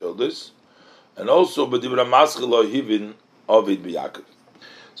Chulus, and also B'dibra Maschil Hivin Ovid B'Yakov.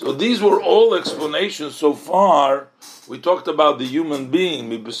 So these were all explanations so far. We talked about the human being,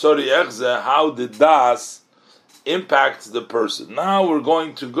 Mibesori Echze, how the Das impacts the person. Now we're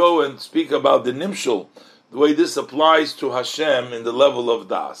going to go and speak about the Nimshul, the way this applies to Hashem in the level of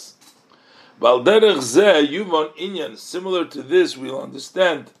Das. Balderech Zeh Yuvon Inyan, similar to this, we'll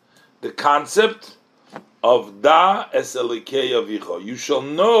understand the concept of Da Es Elikei Avicha. You shall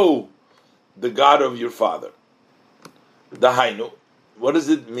know the God of your father. Dahainu. What does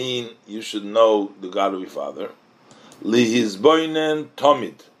it mean you should know the God of your father? Lihizboinen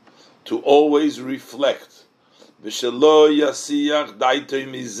Tomid. To always reflect. V'shelo yasiyach daitoi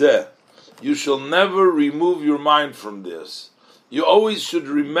mizeh. You shall never remove your mind from this. You always should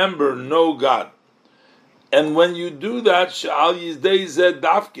remember, know God. And when you do that, Sha'al Yizdei Zeh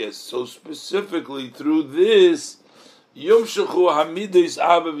Dafkes, so specifically through this, Yumshachu Hamidis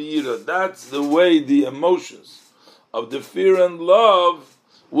Ava V'yira, that's the way the emotions of the fear and love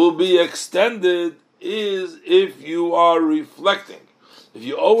will be extended, is if you are reflecting. If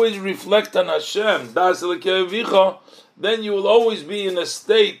you always reflect on Hashem, Das Elokei Avicha, then you will always be in a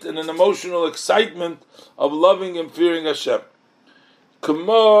state and an emotional excitement of loving and fearing Hashem.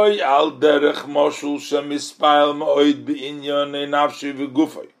 K'moy al derech moshul shemispal ma'oid b'inyanei nafshi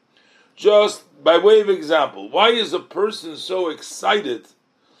v'gufay. Just by way of example, why is a person so excited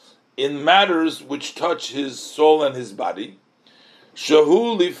in matters which touch his soul and his body?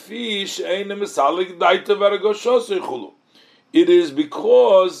 Shahu lifi she'ein misalik daita v'aragoshosei chulu. It is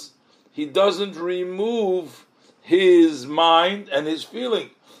because he doesn't remove his mind and his feeling.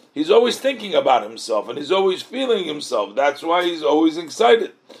 He's always thinking about himself and he's always feeling himself. That's why he's always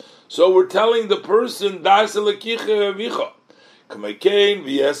excited. So we're telling the person, Das Elekicha Avicha. K'mekein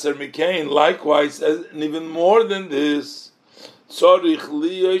v'yeser mikein. Likewise, and even more than this, Tzorich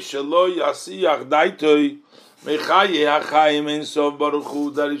liyeh shelo yasiyach daitoi mechaye hachayim ein sof baruch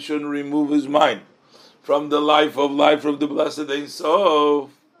hu, that he shouldn't remove his mind from the life of the blessed Ein Sof.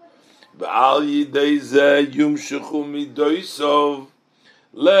 Ba'al yidei zeh yumshechu midoisov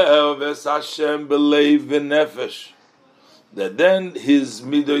le'ev es Hashem b'leiv v'nefesh. That then his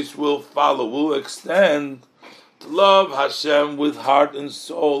midos will follow, will extend to love Hashem with heart and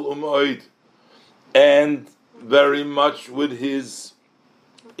soul, and very much with his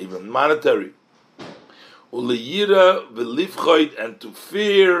even monetary. U'leyira v'lifchoid, and to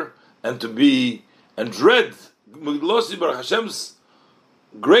fear and to be and dread Hashem's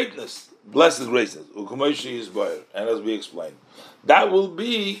greatness, blessed greatness, and as we explained, that will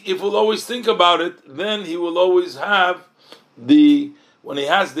be, if we'll always think about it, then he will always have when he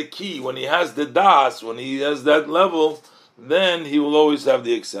has the key, when he has the das, when he has that level, then he will always have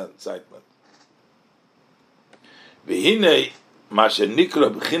the excitement.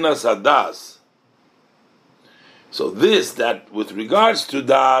 So this, that with regards to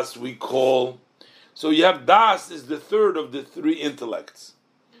das, we call, so you have das is the third of the three intellects.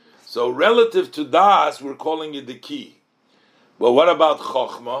 So relative to das, we're calling it the key. Well, what about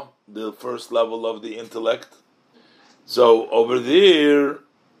chokhmah, the first level of the intellect? So over there,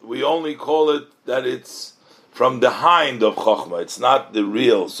 we only call it that it's from the hind of chokhmah. It's not the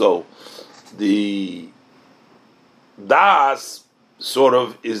real. So the das sort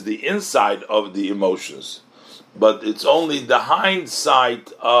of is the inside of the emotions, but it's only the hind side,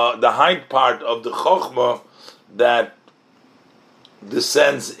 the hind part of the chokhmah that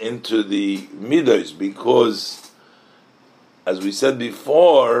descends into the midos, because, as we said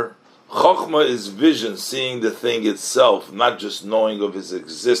before, chokhmah is vision, seeing the thing itself, not just knowing of its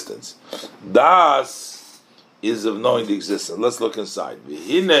existence. Das is of knowing the existence. Let's look inside.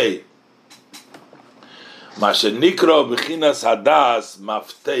 V'hinei ma shenikra b'chinas hadas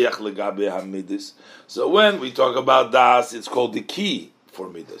mafteach legabe hamidis. So when we talk about das, it's called the key for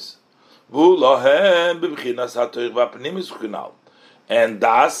midas. V'lohem b'chinas hatoich v'apnimis v'chinal. And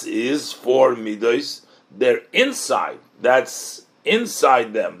das is for midas, they're inside. That's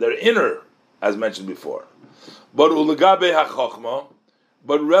inside them. They're inner, as mentioned before. But ulegabe ha-chokhmah,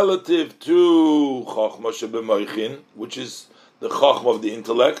 but relative to chokhmah shebemoichin, which is the chokhmah of the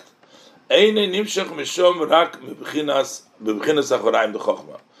intellect, eine nimshach mishom rak b'bchinas achoraim the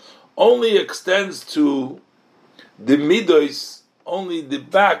chokhmah, only extends to the midos, only the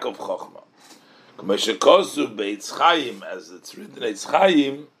back of chokhmah. K'meshekosu be'etz chayim, as it's written in Eitz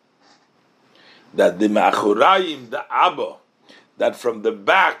Chaim, that the ma'achorayim, the Abba, that from the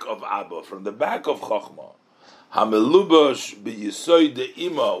back of Abba, from the back of Chokhmah, Hamelubosh b'yisoid the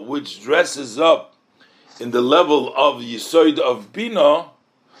Ima, which dresses up in the level of Yisoid of Bina,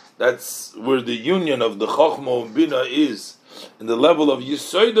 that's where the union of the Chokhmah and Bina is, in the level of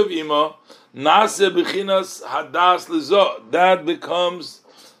Yisoid of Ima, Nase Bechinas Hadas Lizo. That becomes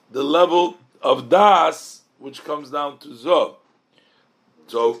the level of Das, which comes down to Zo.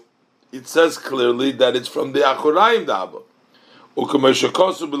 So it says clearly that it's from the Achorayim Daba.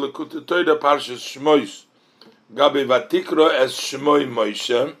 Ukameshakosu B'Lekutei Torah Parshas Shmois Gabi Vatikro es Shmoi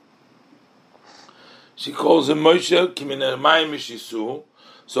Moshe. She calls him Moshe Kimin Ermayim Mishisu.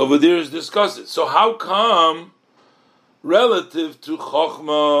 So over there is discussed. So how come relative to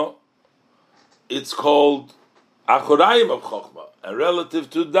Chochmah it's called Achorayim of Chochmah, and relative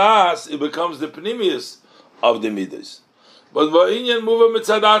to Das it becomes the Pnimius of the Midas? But Va'inyan Muva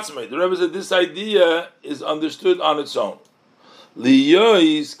Mitzad Atzmei. The Rebbe said this idea is understood on its own.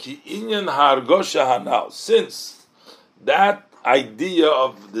 Liyois ki inyan hargosha hanal. Since that idea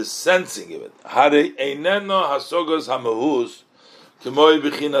of the sensing of it, hare eineno hasogas hamahus k'moi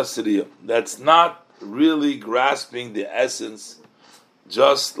b'chinas riyah. That's not really grasping the essence,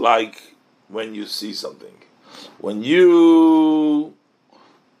 just like when you see something. When you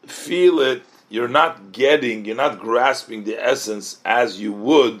feel it, you're not grasping the essence as you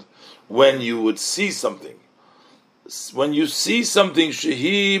would when you would see something. When you see something,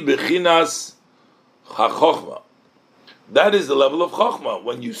 shehi b'chinas ha-chochma. That is the level of chochma.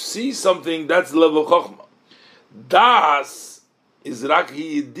 When you see something, that's the level of chochma. Das is rak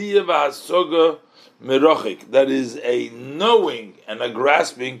hiyidiyah v'hasoga merochik. That is a knowing and a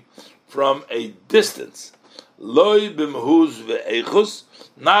grasping from a distance. Loi b'mehuz ve'echus,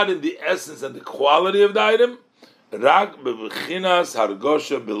 not in the essence and the quality of the item. Rak b'chinas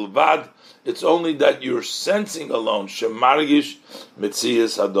hargosha bilvad. It's only that you're sensing alone, shemargish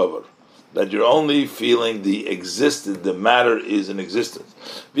metzias hadover, that you're only feeling the existence, the matter is in existence.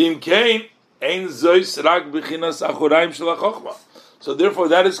 V'im kein ein zois rak b'chinas achorayim shel chochma. So therefore,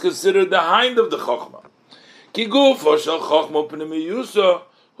 that is considered the hind of the chochma. Ki gufo shel chochma pnimiyusa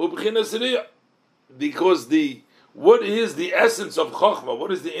hu b'chinas riyah. Because what is the essence of chochma?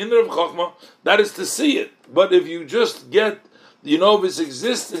 What is the inner of chochma? That is to see it. But if you just get of its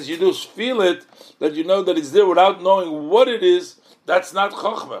existence, you just feel it, that you know that it's there without knowing what it is, that's not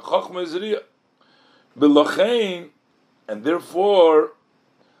chochma. Chochma is riyah. B'lochein, and therefore,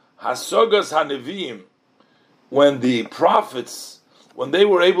 hasogas hanevim, when the prophets, when they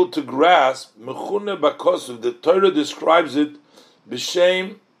were able to grasp, mechune bakosov, the Torah describes it,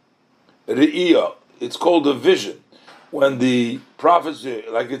 b'shem re'iyah, it's called a vision. When the prophets,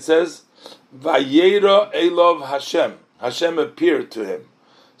 like it says, vayera elov Hashem, Hashem appeared to him.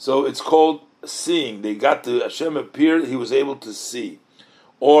 So it's called seeing. Hashem appeared, he was able to see.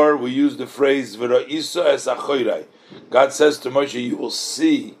 Or we use the phrase, V'ra'isa es achoyrai. God says to Moshe, you will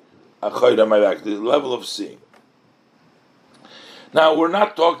see achoyrai, my back, the level of seeing. Now, we're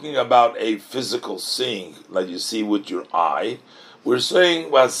not talking about a physical seeing, like you see with your eye. We're saying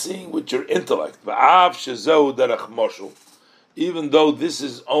about seeing with your intellect. V'av shezeu derech moshel. Even though this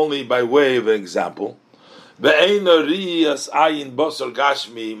is only by way of an example.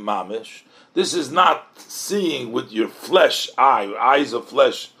 This is not seeing with your flesh eyes of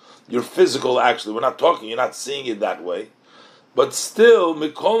flesh, your physical actually. We're not talking, you're not seeing it that way. But still, the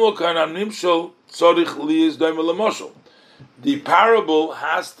parable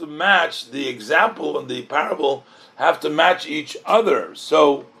has to match, the example and the parable have to match each other.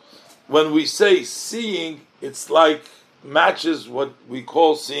 So when we say seeing, it's like matches what we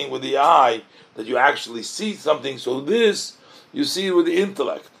call seeing with the eye, that you actually see something. So this, you see it with the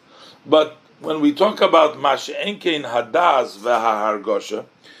intellect. But when we talk about mash'enkein hadas v'hahargosha,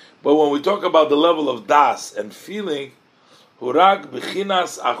 but when we talk about the level of das and feeling, hurak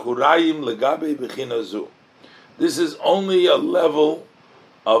b'chinas achurayim legabe b'chinazu. This is only a level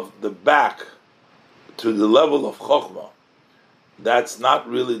of the back to the level of chokhmah. That's not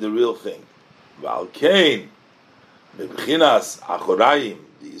really the real thing. Valkein b'chinas achurayim,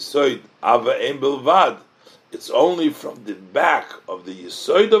 the yisoid ava'im bilvad. It's only from the back of the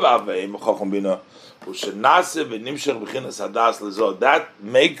yisoid of ava'im chokhmah bina ushenase v'nimshach b'chinas hadas lezo. That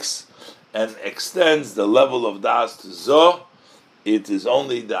makes and extends the level of das to zo. It is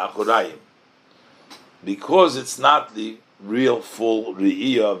only the achurayim, because it's not the real full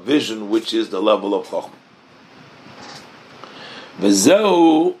re'iyah vision, which is the level of chokhmah.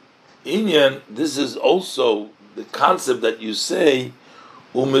 V'zehu inyan. This is also the concept that you say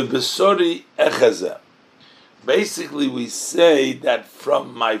umibesori echazeh. Basically, we say that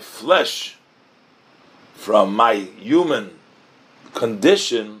from my flesh, from my human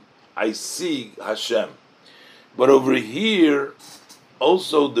condition, I see Hashem. But over here,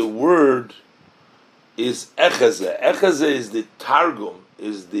 also the word is echazeh. Echazeh is the targum,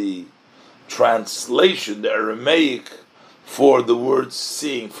 is the translation, the Aramaic for the word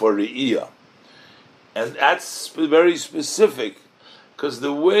seeing, for Re'iyah. And that's very specific, because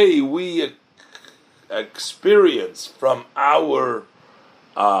the way we experience from our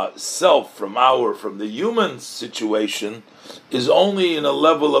self, from the human situation, is only in a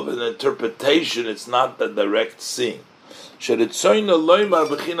level of an interpretation. It's not the direct seeing. So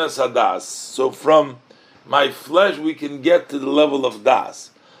from my flesh we can get to the level of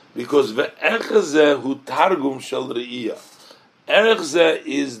das, because ve'echze hu targum shel re'iyah. Erechze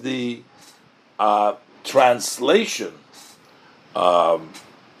is the translation of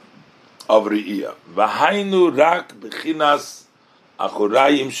re'iyah. V'hainu rak bechinas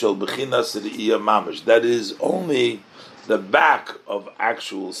achorayim shel bechinas re'iyah mamash. That is only the back of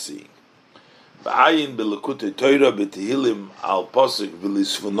actual seeing. V'ayin belekutei Torah b'tehilim al posik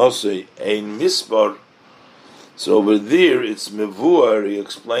v'lisvunosei ein mispar. So over there, it's mevuar. He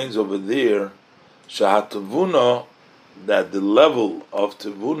explains over there, shahatavuna, that the level of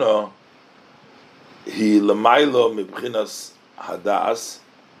tavuna, he lamailo mibchinas hadas,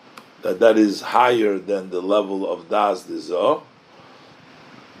 that is higher than the level of das dizah.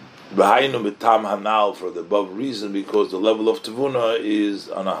 B'hainu mitam hanal, for the above reason, because the level of tavuna is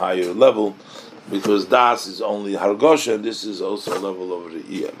on a higher level, because das is only hargosha, and this is also a level of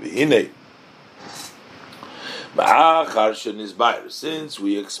re'iyah. V'hinei ba'achar shenizbayer, since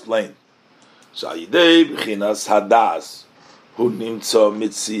we explained shayidei b'chinas hadas hu nimtzo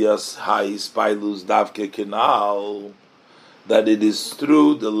mitzias ha'ispailus davke kenal, that it is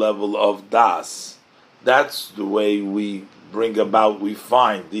through the level of das. That's the way we bring about, we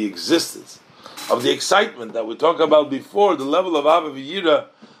find the existence of the excitement that we talked about before, the level of Ava V'yira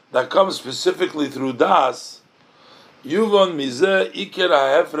that comes specifically through das. Yuvon mizeh iker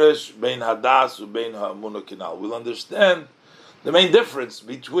ha'hefresh bein hadas u'bein ha'amuna kinal. We'll understand the main difference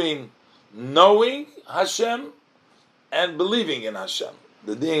between knowing Hashem and believing in Hashem.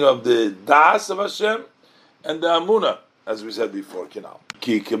 The being of the das of Hashem and the amuna, as we said before, kinal.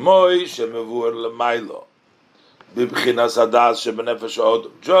 Ki kemoi shemevur l'maylo b'bchinas hadas shebenefesh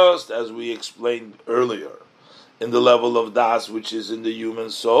ha'odom. Just as we explained earlier, in the level of das which is in the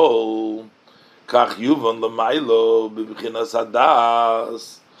human soul, kach yuvon l'maylo b'bchinas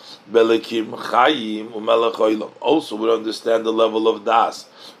hadas belekim chayim u'melech olam. Also, we understand the level of das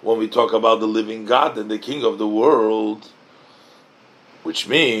when we talk about the living God and the King of the world, which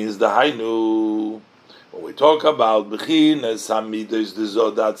means the hainu. When we talk about b'chinas hamidos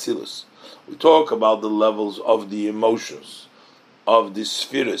d'zod atzilus, we talk about the levels of the emotions, of the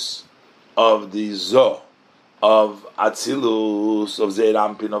spheres, of the zoh, of atzilus, of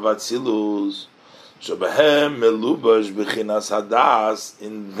zeirampin of atzilus. Shebehem melubash b'chinas hadas,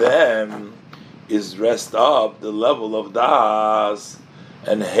 in them is rest up the level of das,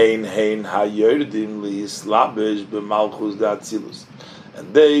 and hein hayordim lihislabesh b'malchus da'atzilus,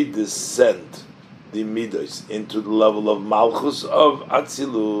 and they descend the midos into the level of malchus of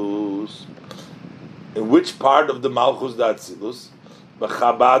atzilus. In which part of the malchus da'atzilus?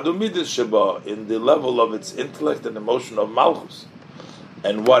 B'chabadu midos sheba, in the level of its intellect and emotion of malchus.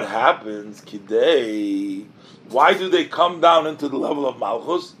 And what happens? Kidei, why do they come down into the level of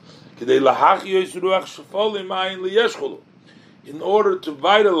malchus? Kidei lahachiyos ruach shefolim ayin liyeshchulu, in order to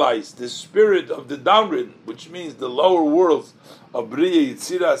vitalize the spirit of the downridden, which means the lower worlds of Briya,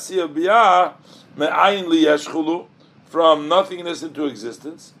 Yitzira, Asiyah, Biyah, me'ayin liyeshchulu, from nothingness into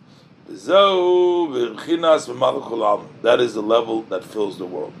existence. That is the level that fills the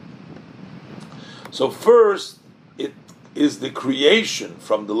world. So first, it is the creation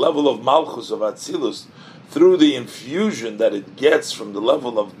from the level of Malchus of Atzilus through the infusion that it gets from the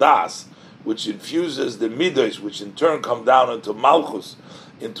level of Das, which infuses the Midos, which in turn come down into Malchus,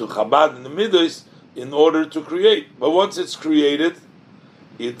 into Chabad and the Midos, in order to create. But once it's created,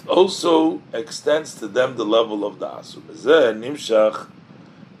 it also extends to them the level of Das. Nimshach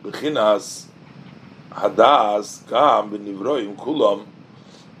b'chinas hadas kam b'nivroim kulam,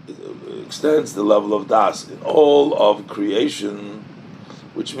 it extends the level of das in all of creation,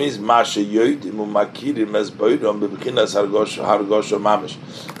 which means masha yoidim umakirim es boidom b'chinas hargosha mamish.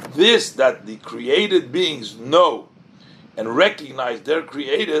 This, that the created beings know and recognize they're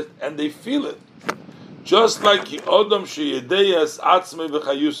created and they feel it, just like odom sheyedeyas atzmei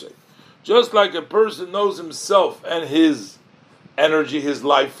v'chayusei, just like a person knows himself and his energy, his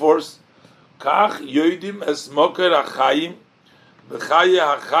life force. Kach yoidim es moker achayim v'chaye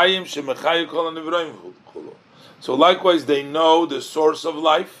hachayim shemechaye kol hanivroim chulu. So likewise, they know the source of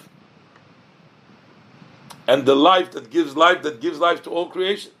life and the life that gives life to all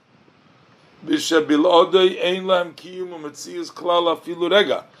creation. Without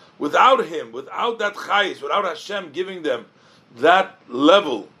him, without that chayis, without Hashem giving them that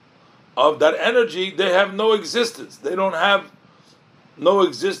level of that energy, they have no existence. They don't have no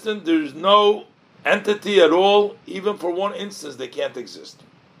existence. There's no entity at all. Even for one instance, they can't exist.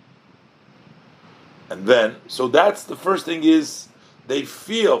 And then, so that's the first thing is, they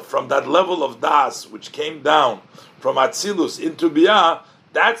feel from that level of das, which came down from Atzilus into Biyah,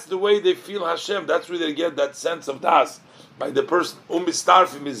 that's the way they feel Hashem. That's where they get that sense of das. By the person,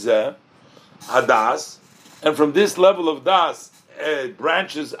 Umistarfim izeh, Hadas, and from this level of das, it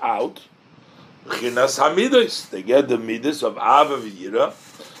branches out, Chinas Hamidas, they get the midas of Ava V'yira,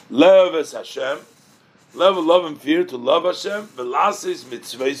 love as Hashem, love and fear, to love Hashem, Velasis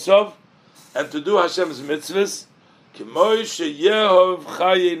mitzvesov, and to do Hashem's mitzvahs,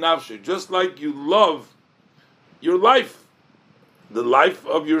 just like you love your life, the life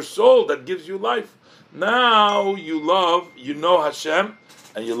of your soul that gives you life. Now you know Hashem,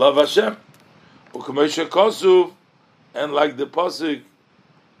 and you love Hashem. And like the pasuk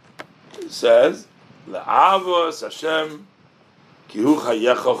says, Hashem,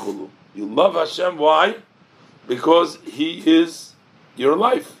 you love Hashem. Why? Because He is your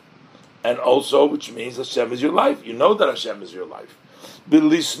life. And also, which means Hashem is your life. You know that Hashem is your life.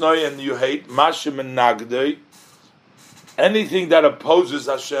 Bilisnoi, and you hate Mashim and Nagdei, anything that opposes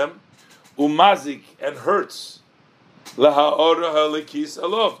Hashem, Umazik, and hurts, Laha'ora Halikis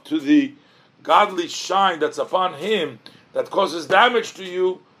Alov, to the godly shine that's upon Him, that causes damage to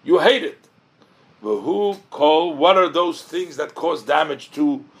you, you hate it. Who call, what are those things that cause damage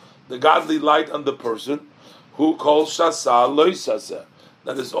to the godly light on the person? Who calls Shasa Loisasa?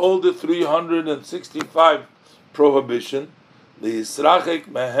 That is all the 365 prohibition, the Yisrachik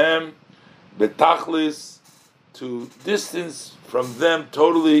Mehem Betachlis, to distance from them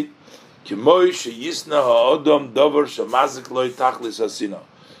totally, just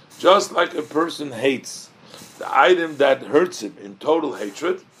like a person hates the item that hurts him in total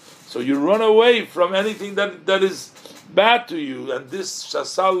hatred, so you run away from anything that is bad to you, and this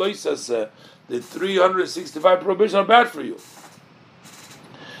Shasal Loisase, the 365 prohibition are bad for you.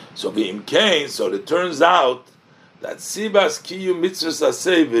 So it turns out that Sibas Kiyu Mitzvahs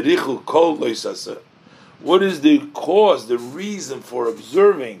Aseh V'richu Kol Loisaseh. What is the cause, the reason for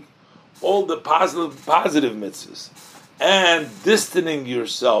observing all the positive mitzvahs and distancing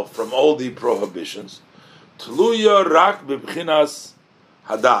yourself from all the prohibitions? Tluya Rak B'Bchinas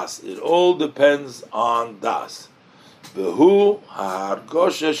Hadas. It all depends on Das. V'hu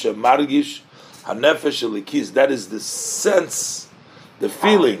Ha'argosha Shemargish Hanefesh Elikis. That is the sense, the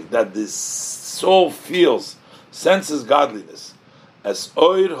feeling that the soul feels, senses godliness. As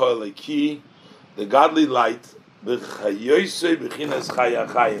Oir Ha'eliki, the godly light, and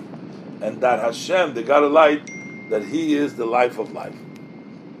that Hashem, the God of light, that He is the life of life.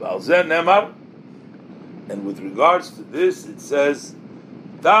 And with regards to this, it says,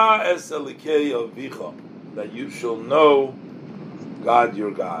 that you shall know God,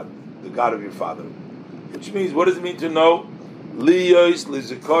 your God, the God of your Father. Which means, what does it mean to know?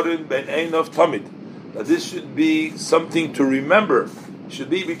 That this should be something to remember. It should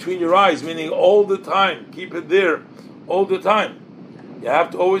be between your eyes, meaning all the time. Keep it there all the time. You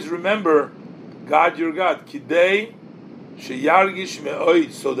have to always remember God, your God. Kidei sheyargish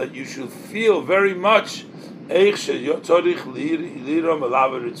me'oid, so that you should feel very much how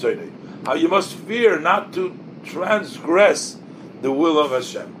you must fear not to transgress the will of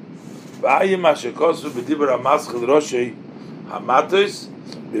Hashem.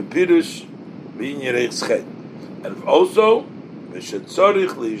 And also,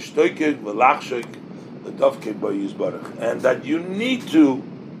 and that you need to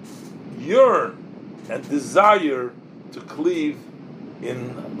yearn and desire to cleave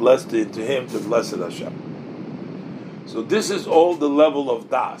into Him, to blessed Hashem. So this is all the level of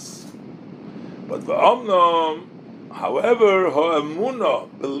das. But v'omnom, however, ha'emunah,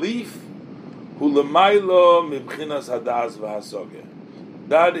 belief, hu'lemaylo mibchinas hadas v'hasoge,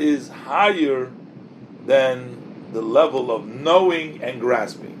 that is higher than the level of knowing and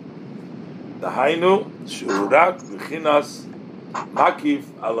grasping. The hainu shurak v'chinas makif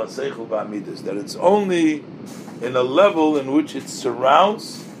ala seichel v'amidus, that it's only in a level in which it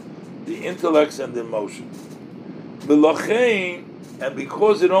surrounds the intellects and the emotion. V'lochein, and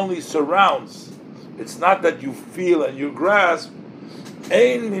because it only surrounds, it's not that you feel and you grasp.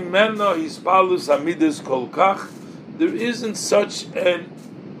 Ein mimeno hispalus amidus kol kach, there isn't such an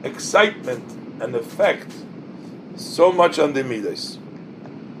excitement and effect so much on the midas.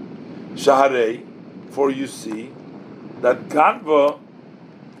 Shaharei, for you see that ganva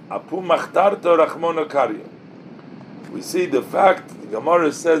apu machtarto rachmona karya. We see the fact, the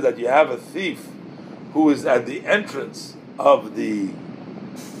Gemara says that you have a thief who is at the entrance of the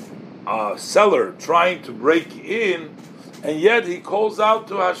seller trying to break in, and yet he calls out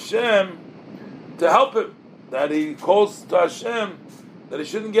to Hashem to help him. That he calls to Hashem that he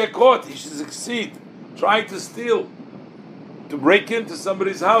shouldn't get caught, he should succeed, trying to steal, to break into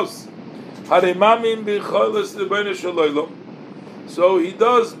somebody's house. So he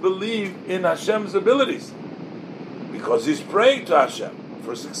does believe in Hashem's abilities, because he's praying to Hashem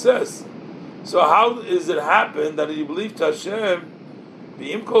for success. So how is it happen that he believes to Hashem,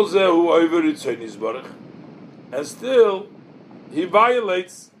 and still he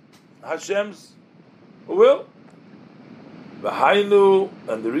violates Hashem's will? And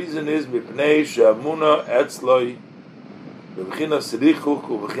the reason is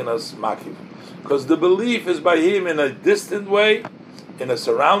because the belief is by him in a distant way, in a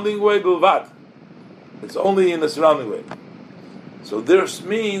surrounding way, bilvad. It's only in a surrounding way. So this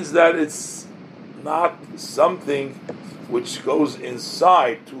means that it's not something which goes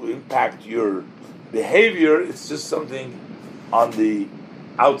inside to impact your behavior, it's just something on the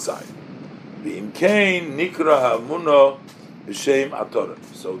outside. B'imkein nikra ha'amuna b'shem atorah.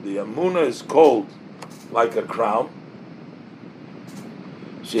 So the amuna is called like a crown.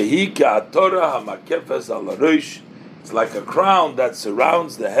 Shehi ka'atorah ha'makefes al harosh. It's like a crown that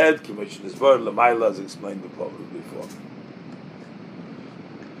surrounds the head, Commissioner Zbar Lamaila as explained before.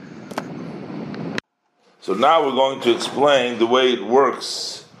 So now we're going to explain the way it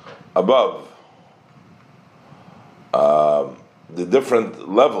works above. The different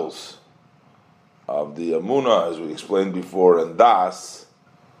levels of the Amunah, as we explained before, and Das,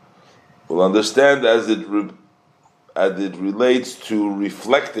 we'll understand as it relates to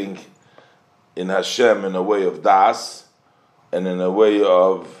reflecting in Hashem in a way of Das and in a way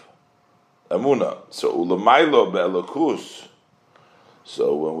of Amunah. So Ulamailo be'elokus.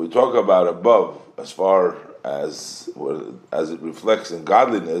 So when we talk about above, as far as it reflects in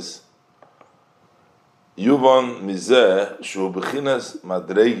godliness, Yuvon mizeh shu b'chinas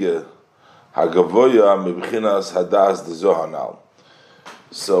madrege hagavoya mibchinas hadas dezohanal.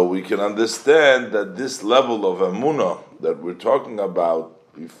 So we can understand that this level of Amunah that we're talking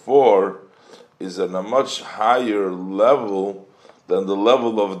about before is on a much higher level than the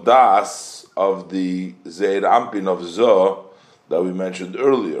level of Das of the Zeir Ampin of Zoh that we mentioned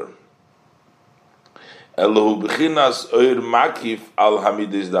earlier. Elohu b'chinas oir makif al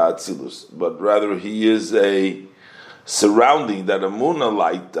hamidis da'atzilus, but rather he is a surrounding, that Amunah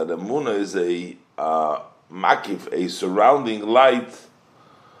light, that Amunah is a makif, a surrounding light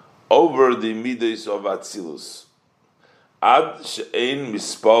over the midas of Atzilus. Ad she'ein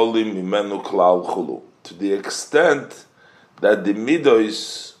mispolim mimenu klal chulu, to the extent that the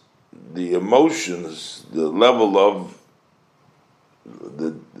midas, the emotions, the level of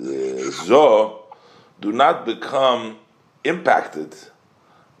the Zoh, do not become impacted,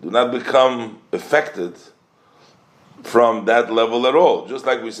 do not become affected from that level at all. Just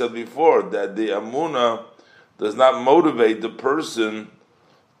like we said before, that the Amunah does not motivate the person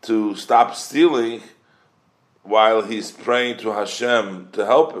to stop stealing while he's praying to Hashem to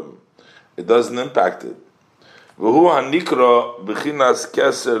help him. It doesn't impact it.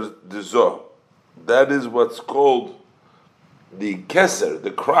 That is what's called the keser,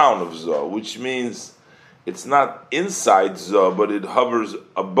 the crown of Zoh, which means it's not inside Zoh, but it hovers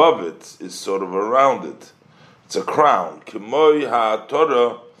above it, is sort of around it. It's a crown.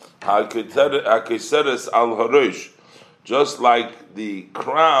 Just like the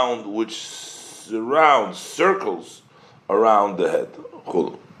crown which surrounds, circles around the head.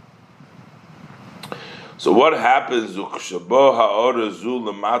 So what happens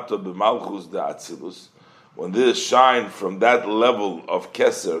when this shine from that level of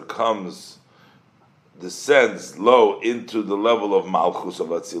Keser descends low into the level of Malchus of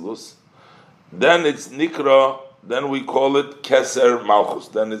Atzilus? Then it's Nikra, then we call it Keser Malchus.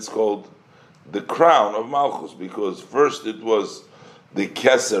 Then it's called the crown of Malchus, because first it was the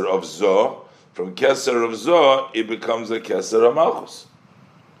Keser of Zoh. From Keser of Zoh, it becomes a Keser of Malchus.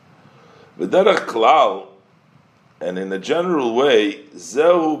 V'derech klal, and in a general way,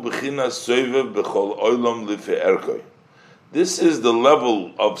 Zehu b'chinas soivev b'chol olam life'erkoi. This is the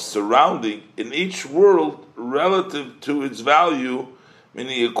level of surrounding in each world relative to its value,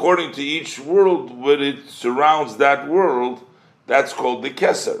 meaning according to each world, when it surrounds that world, that's called the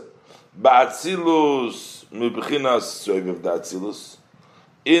Keser. Ba'atzilus mibchinas soivev da'atzilus.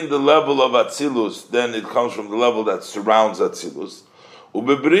 In the level of Atzilus, then it comes from the level that surrounds Atzilus.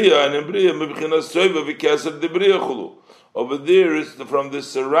 Ubebriya, and in Briya mibchinas soivev v'keser debriya chulu. Over there is from the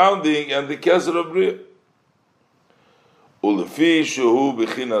surrounding and the Keser of Briya. Ulefi shehu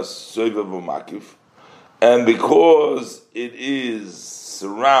b'chinas soivev u'makif. And because it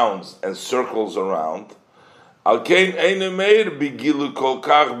surrounds and circles around, that's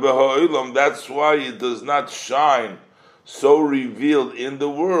why it does not shine so revealed in the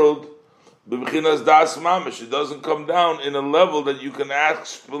world. It doesn't come down in a level that you can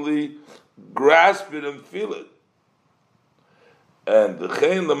actually grasp it and feel it. And the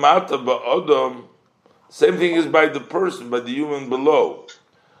same thing is by the person, by the human below.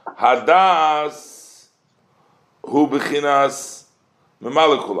 Hadas hu b'chinas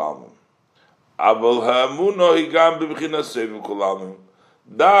memale kol almin. Aval ha'emuno hi gam b'chinas seiv kol almin.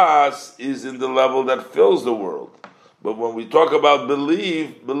 Das is in the level that fills the world. But when we talk about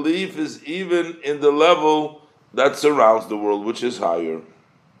belief, belief is even in the level that surrounds the world, which is higher.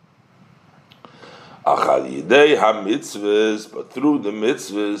 Achal yidei ha-mitzvahs, but through the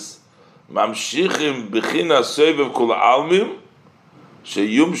mitzvahs, mamshichim b'chinas seiv kol almin,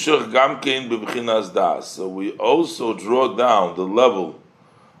 sheyumshach gam kein b'chinas das. So we also draw down the level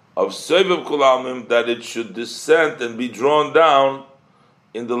of seiv kol almin, that it should descend and be drawn down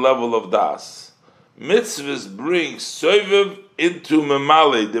in the level of das. Mitzvahs bring soivev into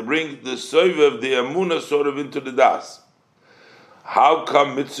memale. They bring the soivev, the amuna, sort of into the das. How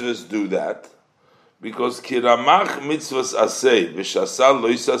come mitzvahs do that? Because kiramach mitzvahs aseh v'shasal lo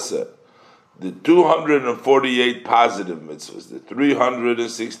yisaseh. The 248 positive mitzvahs, the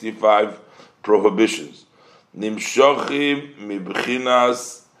 365 prohibitions. Nimshochim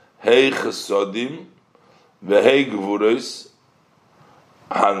mibchinas hei chesodim v'hei gvuros.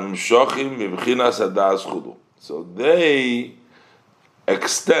 So they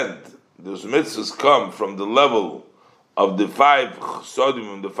extend, those mitzvahs come from the level of the 5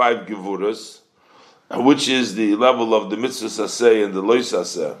 chosodim and the 5 gevuras, which is the level of the mitzvahs aseh and the lois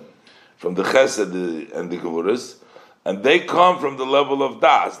aseh, from the chesed and the gevuras, and they come from the level of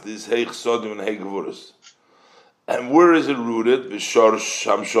das, these hei chosodim and hei gevuras. And where is it rooted? V'shorish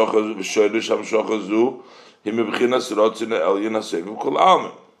hamshochazu. The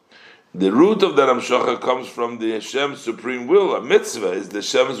root of that Amshacha comes from the Hashem's supreme will. A mitzvah is the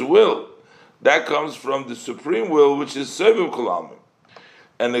Hashem's will. That comes from the supreme will, which is Seviv Kol Almin.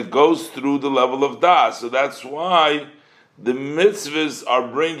 And it goes through the level of Das. So that's why the mitzvahs are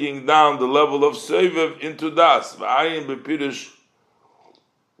bringing down the level of Seviv into Das. V'ayin b'pirush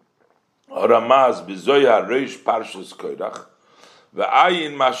Ramaz b'zoya reish parshas koirach. So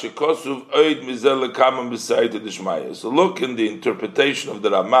look in the interpretation of the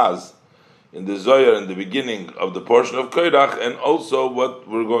Ramaz in the Zohar in the beginning of the portion of Koirach, and also what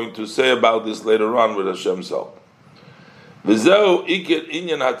we're going to say about this later on with Hashem's help. And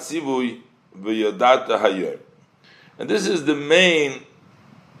this is the main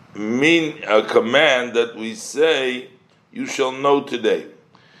command that we say, you shall know today.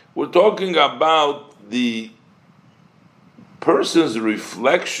 We're talking about the person's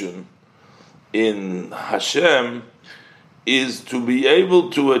reflection in Hashem is to be able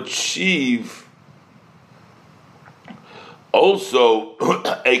to achieve also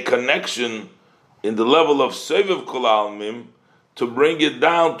a connection in the level of Seviv Kol Almim, to bring it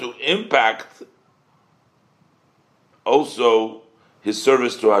down to impact also his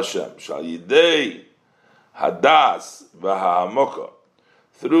service to Hashem. Shal Yidei Hadas V'Ha'amoka,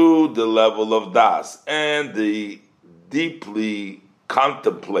 through the level of Das and the deeply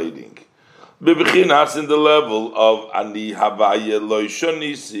contemplating, B'Bechinas, in the level of Ani Havaya Lo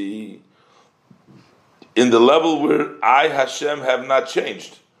Shonisi, in the level where I, Hashem, have not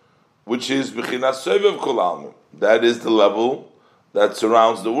changed, which is B'Chinas Seviv Kol Almin. That is the level that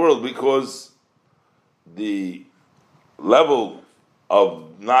surrounds the world, because the level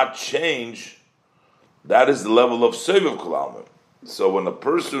of not change, that is the level of Seviv Kol Almin. So when a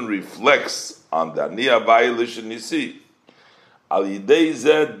person reflects on the Ani Havaya Lo Shonisi, Al Yidei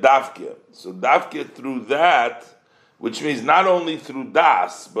Zeh Davke, so Davke through that, which means not only through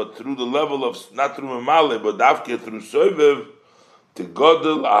Das, but through the level of, not through Memale, but Davke through Soivev, to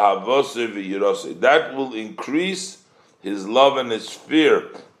Godel Ahavose V'Yirose. That will increase his love and his fear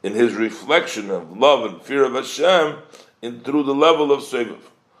in his reflection of love and fear of Hashem through the level of Soivev.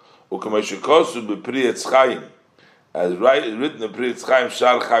 U'kameshikosu b'Pri Etz Chaim, as written in Pri Etz Chaim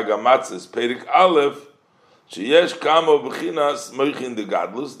Shar Chag HaMatzos, Perik Aleph, Sheyesh Kamo B'chinas Moichin de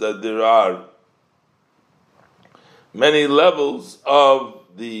Gadlus, that there are many levels of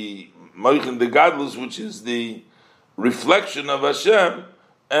the Moichin de Gadlus, which is the reflection of Hashem,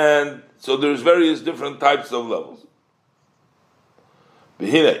 and so there's various different types of levels.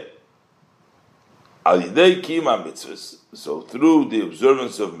 B'hinei Al Yidei Kima Mitzvahs, so through the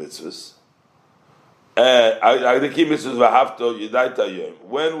observance of mitzvahs,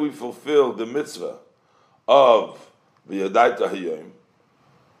 when we fulfill the mitzvah of v'yadaita hayom,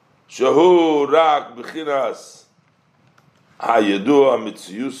 shehu rak b'chinas hayadua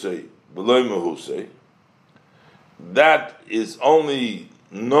mitziyusei b'loy mehusei, that is only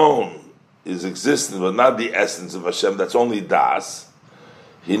known, is existent, but not the essence of Hashem. That's only das.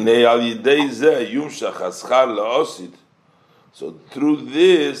 Hinei al yidei zeh yumshach haschar la'osid. So through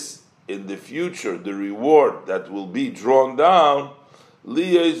this, in the future, the reward that will be drawn down,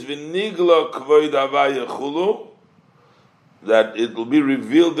 liyos v'nigla kvoid havaya chulu, that it will be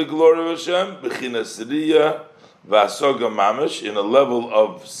revealed the glory of Hashem, b'chinas riyah v'asoga mamash, in a level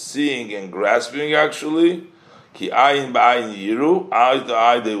of seeing and grasping actually, ki ayin ba'ayin yiru, eye to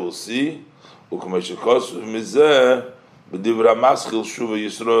eye they will see, u'k'meshikosu mizeh, b'divra maschil shuva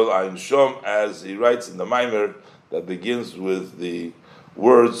Yisrael ayin shom, as he writes in the Maimer that begins with the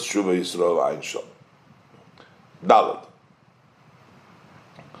words shuva Yisrael ayin shom. Dalet.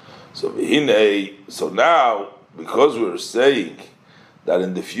 So now, because we're saying that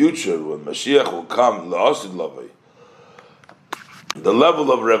in the future, when Mashiach will come, la'asid lavai, the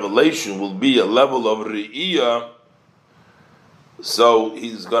level of revelation will be a level of re'iyah. So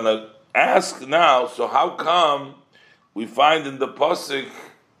he's going to ask now, so how come we find in the pasuk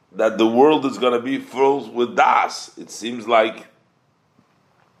that the world is going to be full with das? It seems like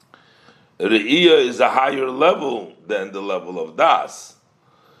re'iyah is a higher level than the level of das.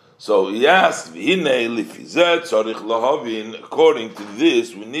 So he asks, according to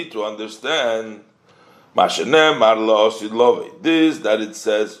this, we need to understand this, that it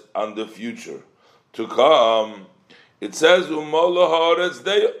says on the future to come. It says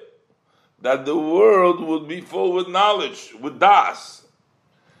that the world would be full with knowledge, with das.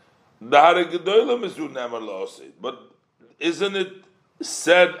 But isn't it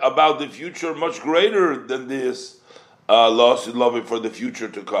said about the future much greater than this? For the future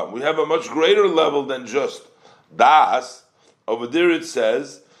to come, we have a much greater level than just das. Over there it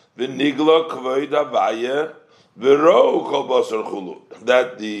says v'nigla kvoid havaya v'ro kol basar chulu,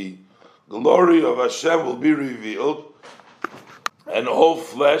 that the glory of Hashem will be revealed and all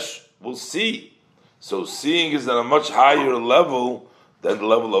flesh will see. So seeing is at a much higher level than the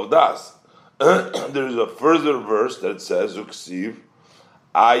level of das. There is a further verse that says uksiv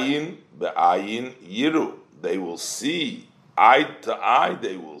ayin be'ayin yiru, they will see, eye to eye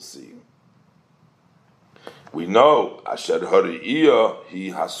they will see. We know asher hari'iyah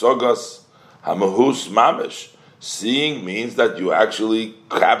hi hasogas hamahus mamish. Seeing means that you actually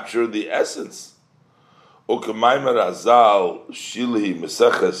capture the essence. Ukemaimer azal shilhi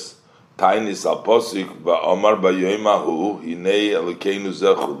meseches tainis al posik ba'omar ba'yoimahu hinei elikeinu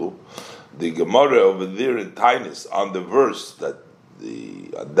zechulu. The Gemara over there in Tainis on the verse that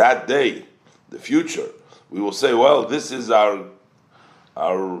that day, the future, we will say, well, this is our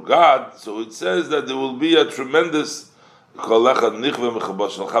God. So it says that there will be a tremendous there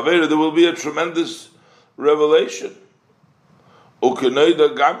will be a tremendous revelation.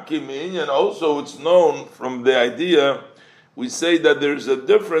 And also it's known from the idea, we say that there's a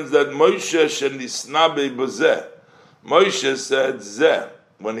difference that Moshe shenisnabe b'zeh. Moshe said zeh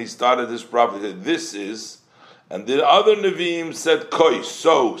when he started his prophecy, this is, and the other Nevi'im said koi,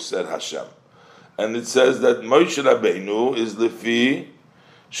 so said Hashem. And it says that Moshe Rabbeinu is lefi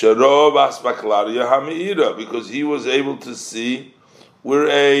sharov aspaklaria hamiira, because he was able to see with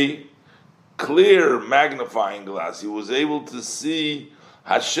a clear magnifying glass. He was able to see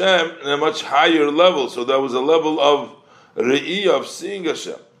Hashem in a much higher level. So there was a level of re'iyah, of seeing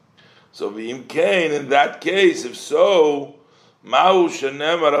Hashem. So v'im kain, in that case, if so, ma'u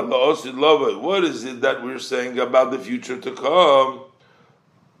shenemar ala osid lova, what is it that we're saying about the future to come?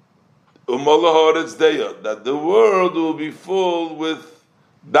 That the world will be full with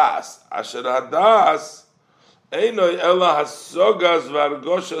das. Asher hadas einoi ela hasogas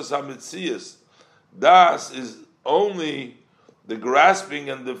vargoshas hamitzias. Das is only the grasping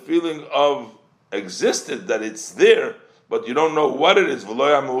and the feeling of existence, that it's there, but you don't know what it is.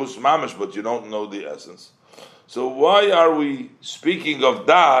 V'lo yamahus mamash, but you don't know the essence. So why are we speaking of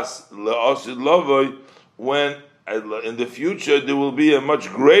das le'osid lovoi when in the future there will be a much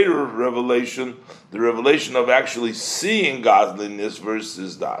greater revelation, the revelation of actually seeing godliness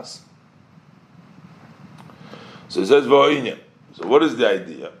versus das? So it says v'oinyan. So what is the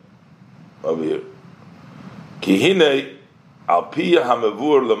idea over here? Kihine al piyah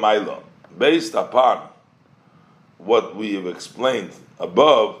hamavur l'mayla, based upon what we have explained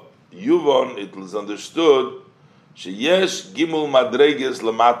above, Yuvon, it is understood sheyesh gimul madreges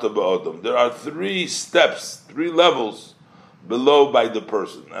lamata ba'odom. There are 3 steps, 3 levels below by the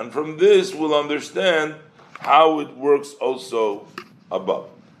person, and from this we'll understand how it works also above.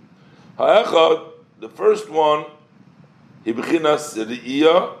 Ha'echad, The first one, Hibichinas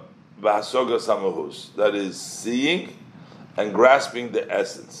Ri'iyah V'Hasogas HaMahus. That is seeing and grasping the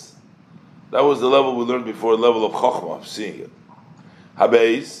essence. That was the level we learned before, the level of Chokhmah, of seeing it.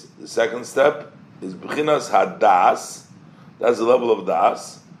 Habeis, the second step, is Bichinas Hadas. That's the level of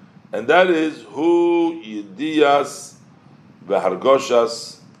Das. And that is Hu Yidiyas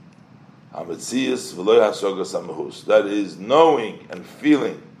V'Hargoshas HaMetzias V'Lo Hasogas HaMahus. That is knowing and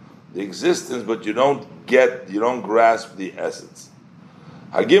feeling the existence, but you don't grasp the essence.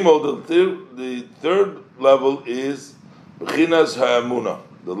 Hagimel, the third level is B'chinas Ha'emunah,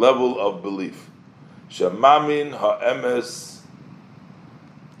 the level of belief. Shemamin Ha'emes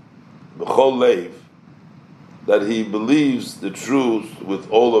B'chol Leiv, that he believes the truth with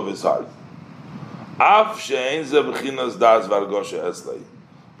all of his heart. Af she'ein ze b'chinas das v'argosha eslei.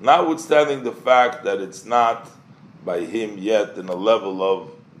 Notwithstanding the fact that it's not by him yet in a level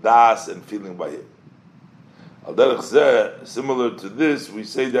of das and feeling by him. Al derech zeh, similar to this, we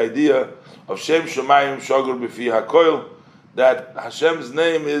say the idea of Shem Shemayim Shogur B'fi HaKoil, that Hashem's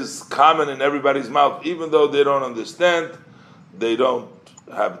name is common in everybody's mouth, even though they don't understand, they don't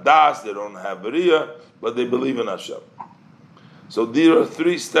have das, they don't have beriya, but they believe in Hashem. So there are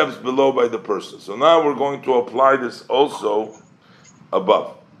 3 steps below by the person. So now we're going to apply this also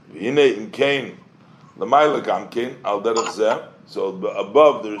above. So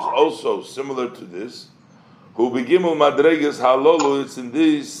above there's also similar to this. Who begimul madreges halolu. It's in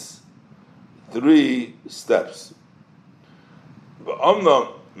these 3 steps.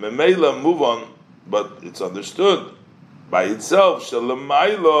 Memela move on, but it's understood by itself.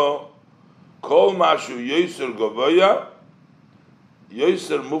 Shalamailo kol mashu yoser gavoya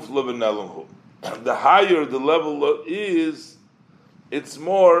yoser mufla v'nelumhu. The higher the level is, it's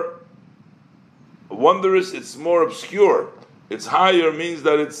more wondrous, it's more obscure. It's higher means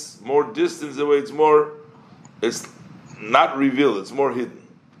that it's more distance away, it's not revealed, it's more hidden.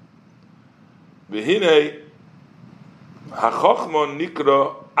 V'hinei ha'chochma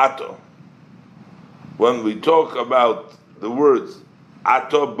nikra ato. When we talk about the words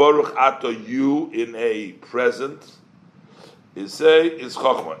ato, baruch ato, you in a present, is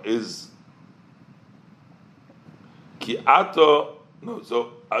chochma, is ki ato, I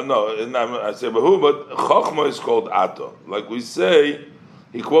say bahu, but chochma is called ato. Like we say,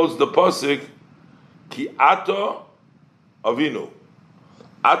 he quotes the pasuk, ki ato avinu.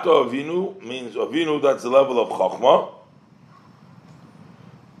 Ato avinu means avinu, that's the level of chochma,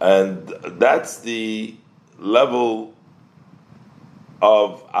 and that's the level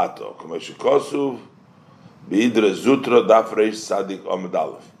of ato. K'meshe kosuv b'hidre zutra daf reish sadik amud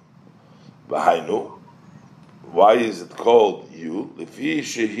aleph. V'hainu. Why is it called you? Lefi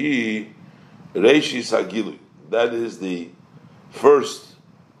shehi reishis hagilui. That is the first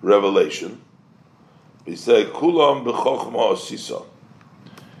revelation. We say kulam b'chochma osisa.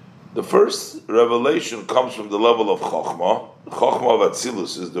 The first revelation comes from the level of chochma. Chochma of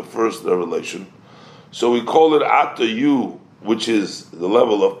Atzilus is the first revelation. So we call it Ato you, which is the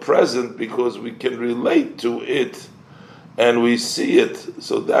level of present, because we can relate to it and we see it.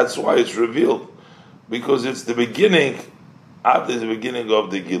 So that's why it's revealed. Because it's the beginning, Ato is the beginning of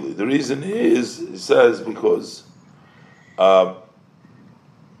the Gili. The reason is, it says, because the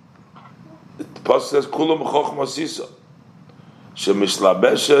Pasuk says, Kulam b'chochma sisa.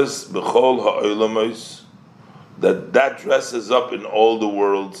 Shemishlabeshes b'chol ha'olamos, that dresses up in all the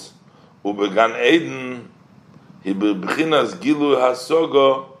worlds. Ubegan Eden, he b'chinas gilu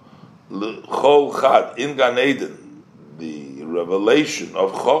hasoga l'chol chad. In Gan Eden, the revelation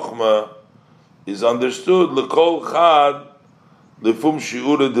of Chochmah is understood l'chol chad l'fum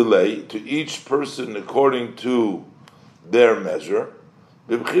shi'ura delay, to each person according to their measure.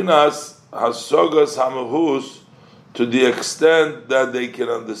 B'chinas hasogas hamahus, to the extent that they can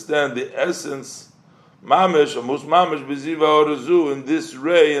understand the essence, mamish, amus mamish, beziva orazu, in this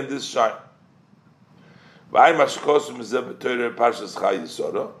ray and this shine. That's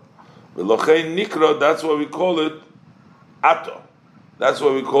why we call it ato. That's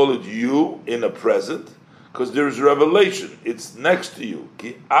why we call it you in a present, because there is revelation. It's next to you.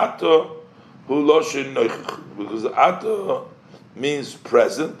 Ki ato hu loshin noichich, because ato means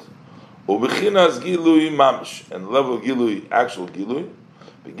present. Ubechinas gilui mamish, and level gilui, actual gilui.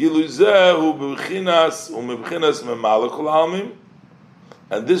 Gilui zeh hu bechinas umebechinas memalekul almim,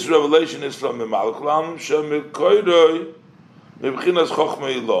 and this revelation is from memalekul almim shemekoyroi mebechinas chochma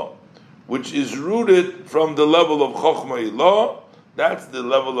ilah, which is rooted from the level of chochma ilah. That's the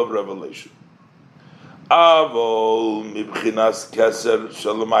level of revelation. Avol mebechinas keser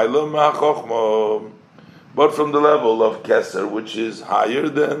shalamaylo mehachochma, but from the level of keser, which is higher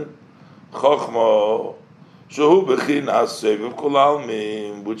than Chochma, Shehu Bechinas Sovev Kol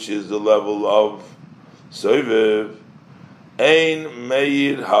Almin, which is the level of Sovev, Ein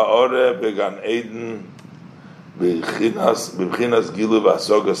Meir Ha'ore Began Eden, Bechinas Gilu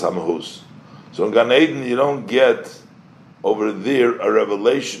V'Asogas HaMehus. So in Gan Eden, you don't get over there a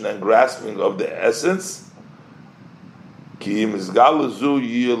revelation and grasping of the essence.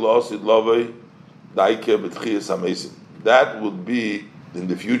 That would be in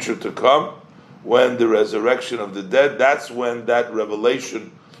the future to come, when the resurrection of the dead, that's when that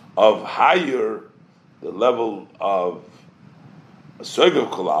revelation of higher, the level of Sovev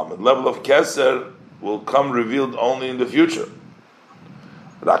Kolam, the level of Keser, will come revealed only in the future.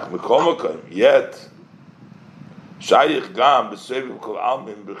 Yet, Shayich Gam b'Sovev Kol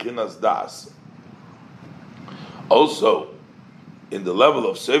Almin b'Chinas Das. Also, in the level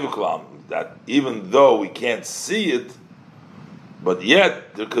of Sovev Kol Almin, that even though we can't see it, but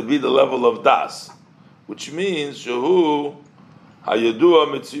yet there could be the level of Das, which means Shehu Hayadua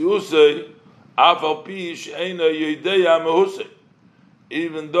Mitziusei Afal Pi She'ena Yedeya Mehusei.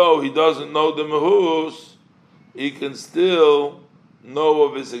 Even though he doesn't know the Mehus, he can still know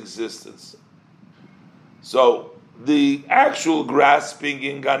of his existence. So the actual grasping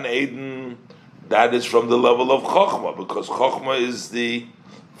in Gan Eden, that is from the level of Chokhmah, because Chokhmah is the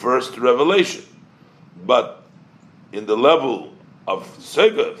first revelation. But in the level of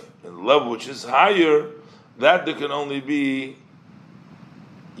Sovev, in the level which is higher, that there can only be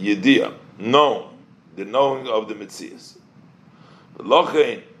Yediyah, known, the knowing of the Metzias.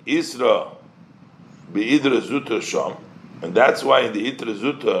 Lochein Isra Be'idra Zuta Sham, and that's why in the Itra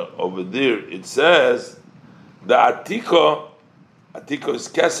Zuta over there it says the Atika is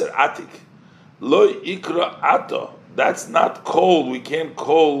Keser, Atik. Lo Ikra Ato. That's not called, we can't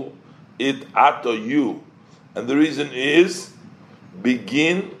call it Ato, you. And the reason is,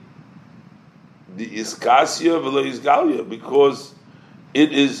 begin the Iskasya v'lo Isgalia, because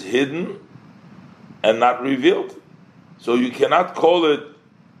it is hidden and not revealed. So you cannot call it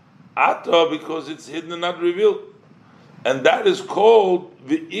Ato because it's hidden and not revealed. And that is called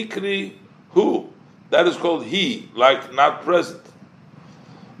V'ikri Hu. That is called he, like not present.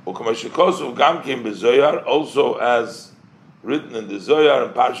 Also as written in the Zohar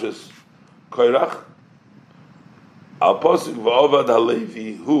and Parshas Koirach, Al Posik V'Ovad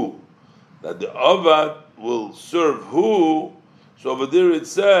Halevi Hu, that the Ovad will serve who. So over there it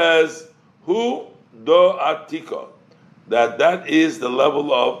says Hu Do Atika, that is the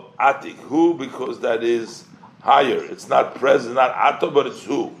level of Atik, who, because that is higher. It's not present, not Ato, but it's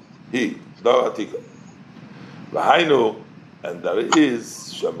who, he, Do Atika. V'hainu, and that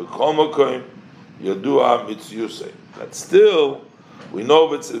is Shemikol Mokoim Yodua Mitziusei. That still we know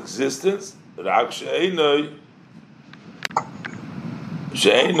of its existence. Rak she'enoi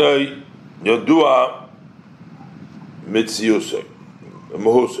Yodua Mitziusei,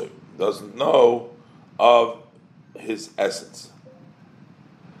 Mehusei, doesn't know of his essence.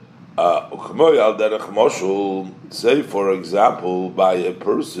 Say, for example, by a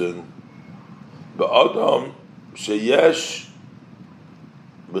person, Ba'adam sheyesh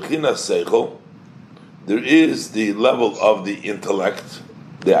b'chinas seichel, there is the level of the intellect,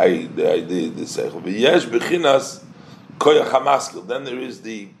 the idea, the seichel. V'yesh b'chinas koyach hamaskil. Then there is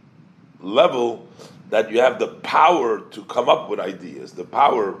the level that you have the power to come up with ideas, the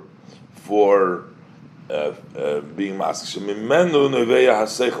power for being maskil. Mimenu neveya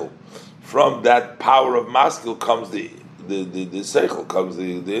haseichel. From that power of maskil comes the seichel, comes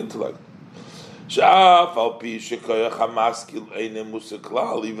the intellect.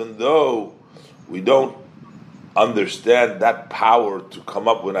 Even though we don't understand that power to come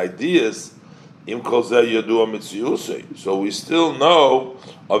up with ideas, so we still know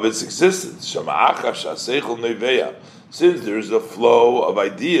of its existence. Since there is a flow of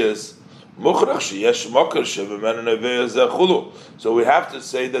ideas, so we have to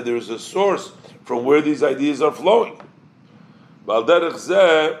say that there is a source from where these ideas are flowing. And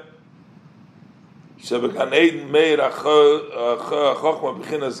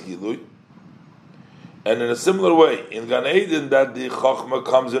in a similar way, in Gan Eden, that the Chokhmah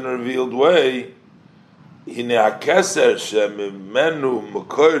comes in a revealed way,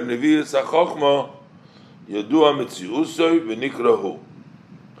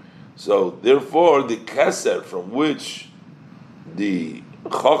 so therefore the Keser from which the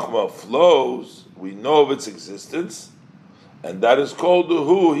Chokhmah flows, we know of its existence, and that is called the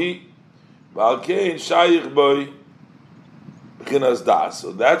Hu, he. So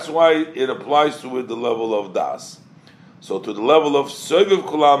that's why it applies to it the level of Das. So to the level of Sovev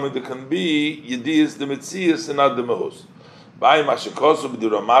Kolam, there can be Yediyas the Metzias and not the Mehus. By Mashikosu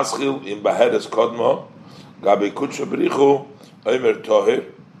b'dira maschil in Baheres Kodmo, Gabe Kutsha Berichu, Omer Tohir.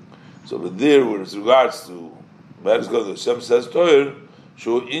 So there, with regards to Baheres Kodmo, Hashem says Tohir,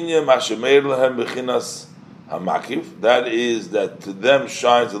 Shu Inye Mashemeir Lehem Bechinas HaMakiv, that is, that to them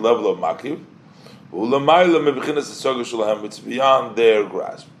shines the level of Makiv, Ulamayla Mebechinas HaSoga Shulahem, it's beyond their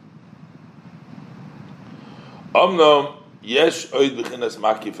grasp. Omnom, Yesh Oid Bechinas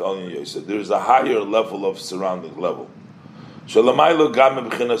Makiv Elyon Yosef, there is a higher level of surrounding level. Shalamayla Game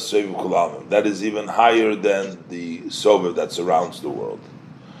Bechinas Soviv Kulalmim, that is even higher than the Soviv that surrounds the world.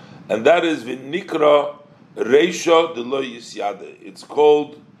 And that is V'nikra Reisha Delo Yisyade, it's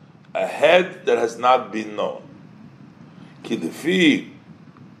called a head that has not been known. Kidefi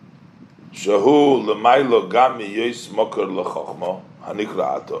Shahu Lamailo Gami Yos Mokar Lachokmo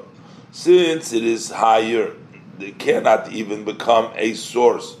Hanikra Ato. Since it is higher, they cannot even become a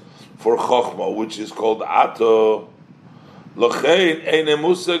source for Chochma, which is called Ato. Lochein Eine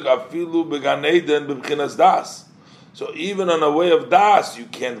Musag Afilu Began Eden B'Bchinas Das. So even on a way of Das, you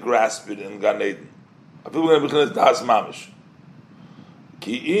can't grasp it in Gan Eden. Afilu B'Bchinas Das Mamish.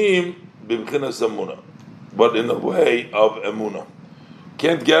 Ki'im b'bchinas emuna, but in a way of emuna,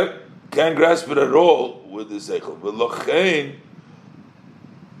 can't grasp it at all with the seichel. V'lochein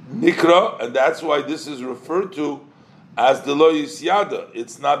nikra, and that's why this is referred to as the lo yisyada.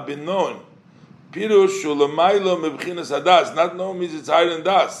 It's not been known. Pirush shulamaylo mebchinas hadas. Not known means it's higher than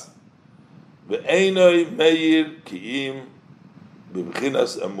das. Ve'enoi meir ki'im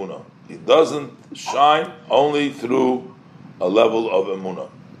b'bchinas emuna. It doesn't shine only through a level of emunah.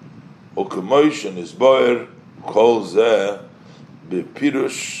 Ukemoishen is boer kol zeh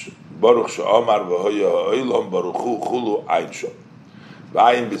bepirush baruch she'amar v'hoya ha'olam baruch hu chulu ein shom.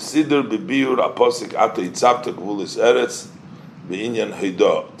 V'ayin b'sidr b'biur aposik ato yitzavta gvulis eretz v'inyan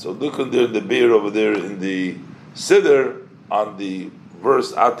hida. So look at there, the beer over there in the sidr on the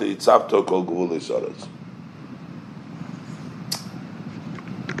verse ato yitzavta kol gvulis eretz.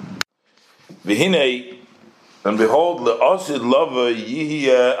 V'hinei, and behold, le'asid lava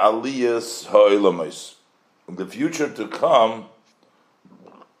yihye aliyas ha'ilamos. In the future to come,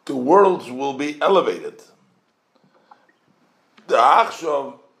 the worlds will be elevated. The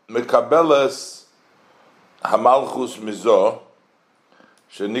achshav mekabeles hamalchus mizo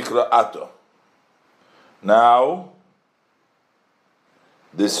shenikra ato. Now,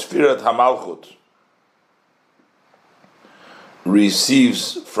 the spirit hamalchut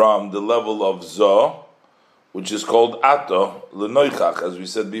receives from the level of zo, which is called ato lenoichach, as we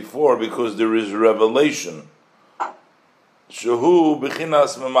said before, because there is revelation. Shehu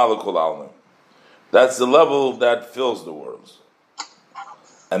bechinas memalekul almin. That's the level that fills the worlds,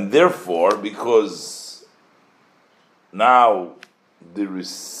 and therefore, because now the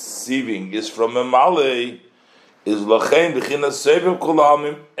receiving is from memale, is lachein bechinas sevim kol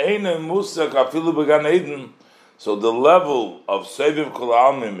almin eine musak afilu began eden. So the level of Seviv Kol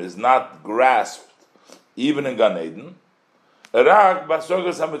Almim is not grasped even in Gan Eden.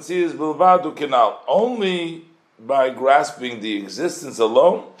 Only by grasping the existence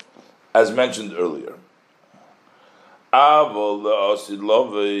alone, as mentioned earlier.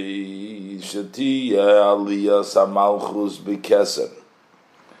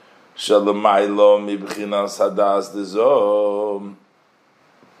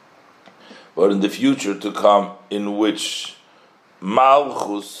 But in the future to come, in which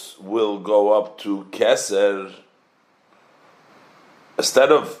Malchus will go up to Keser,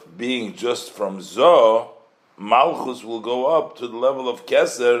 instead of being just from Zo, Malchus will go up to the level of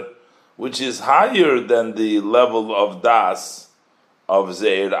Keser, which is higher than the level of Das, of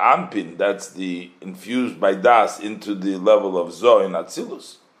Zeir Anpin. That's the infused by Das into the level of Zo in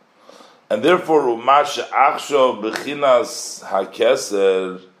Atzilus. And therefore, Umasha Achsho Bechinas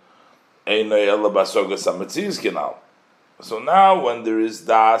HaKeser, so now when there is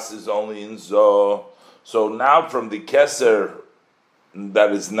Das is only in Zo, so now from the Keser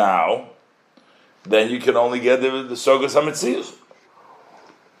that is now, then you can only get the Sogas HaMetzius.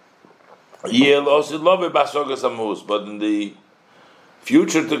 But in the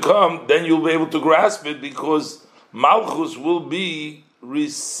future to come, then you'll be able to grasp it, because Malchus will be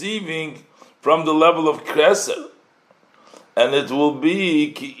receiving from the level of Keser. And it will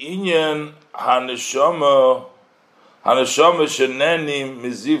be ki inyan haneshama sheneni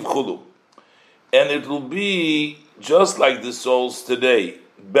miziv chulu, and it will be just like the souls today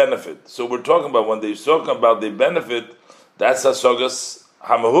benefit. So we're talking about, when they're talking about the benefit, that's hasogas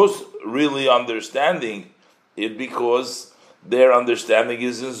hamahus really understanding it, because their understanding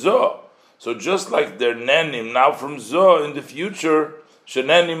is in Zoh. So just like their nenim now from Zoh, in the future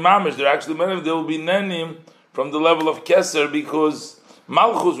shenenim mamish, they're actually many, there will be nenim from the level of Keser, because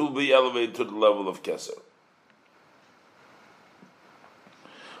Malchus will be elevated to the level of Keser.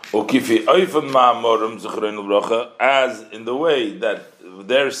 As in the way that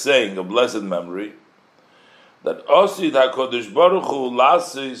they're saying a blessed memory, that Osid HaKodesh Baruch Hu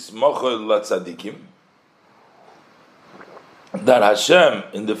Lasis Mochel LaTzadikim, that Hashem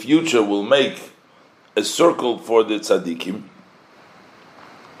in the future will make a circle for the tzaddikim.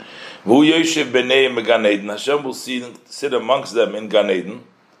 Hashem will sit amongst them in Gan Eden,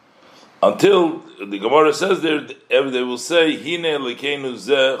 until the Gemara says there, they will say, Hine Lekenu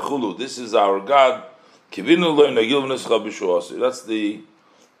Zeh Chulu, this is our God. That's the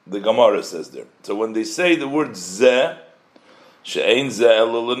Gemara says there. So when they say the word Zeh, She'ein Zeh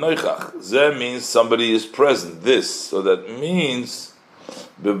Elo L'Noichach, Zeh means somebody is present, this. So that means,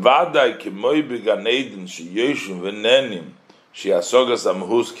 Bevadai K'moi B'Gan Eden She'yeshim V'nenim She'asogas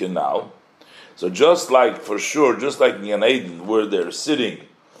Amhus Kinal. So just like, for sure, just like in Gan Eden, where they're sitting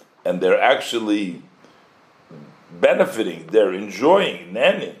and they're actually benefiting, they're enjoying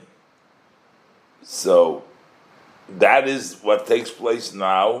Nenim. So that is what takes place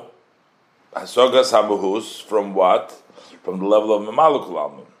now. Hasogas Hamahus, from what? From the level of Memaluk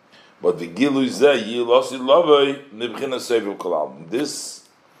Kolalmim. But the Gilu Zeh Yilosi Lovei Nibchina Seviv Kolalmim. This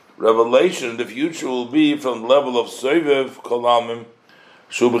revelation in the future will be from the level of Seviv Kolalmim,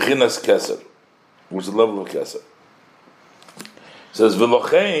 Shu B'chinas Keser, which is the level of Keser. It says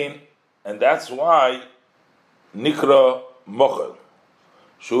V'lochein, and that's why Nikra Mochel,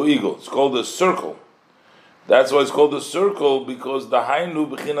 Shu Eagle. It's called a circle. That's why it's called a circle, because the Hainu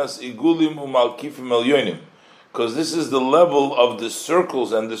B'chinas Igulim Umalkifim Elyonim. Because this is the level of the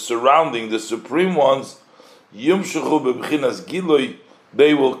circles and the surrounding, the supreme ones. Yumshechu bebchinas giloi,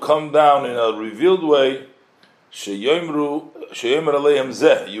 they will come down in a revealed way. Sheyomer aleihem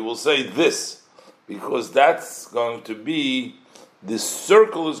zeh, you will say this, because that's going to be, this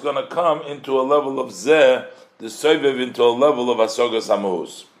circle is going to come into a level of zeh, the sovev into a level of asogas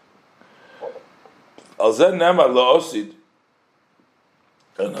hamuhus. Al zeh nemar la'osid,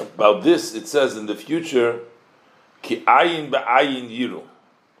 and about this it says in the future, Ki ayin ba'ayin yiru.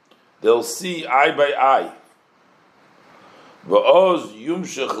 They'll see eye by eye. Va'oz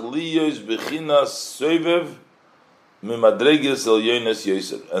yumshach liyos b'chinas sovev mimadreges el yones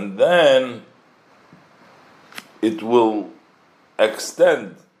yoser. And then it will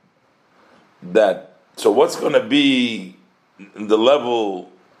extend that. So what's going to be in the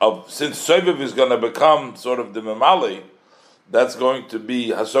level of, since sovev is going to become sort of the memali, that's going to be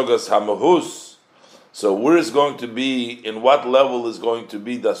hasogas hamahus. So where is going to be, in what level is going to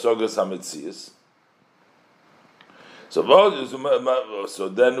be the Sogas HaMetzias? So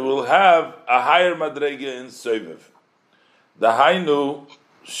then we'll have a higher Madrega in Sovev. The Hainu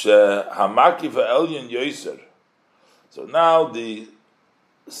She Hamaki V'Elyon Yoser. So now the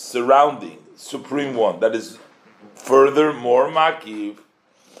surrounding, supreme one, that is further, more Makiv,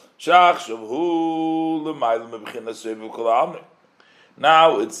 Shach Shavhu L'Mayl Mebchina Sovev Kol Amri.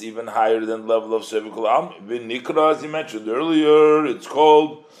 Now it's even higher than the level of Sevikul Am. V'nikra, as he mentioned earlier, it's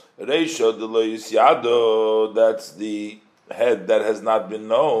called Reisha de lo Yisyado. That's the head that has not been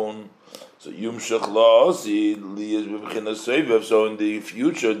known. So Yumshach la'asi liyaz b'b'chinas Seviv. So in the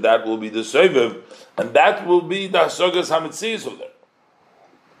future, that will be the Seviv, and that will be the Hasogas HaMetzias of there.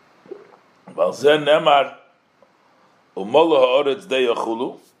 V'alzeh nemar u'mola ha'oretz deya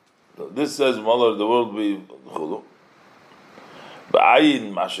chulu. This says mola, the world will be chulu.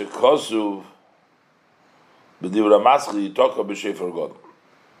 Ba'ayin mashikosuv b'divra maschli yitoka b'shefer God.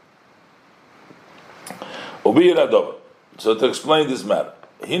 Ubiyir adova. So to explain this matter,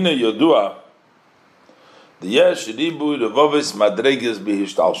 hine yodua the yesh ribu revovis madreges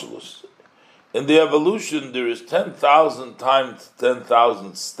b'hishtalshalus. In the evolution, there is 10,000 times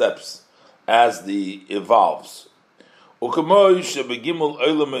 10,000 steps as the evolves. Ukemoy shebegimul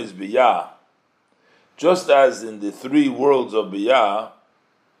olam is biyah. Just as in the three worlds of Biyah,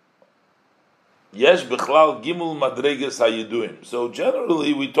 Yesh Bichlal Gimul Madreges Hayiduim. So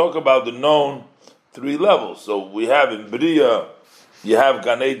generally we talk about the known three levels. So we have in Bria, you have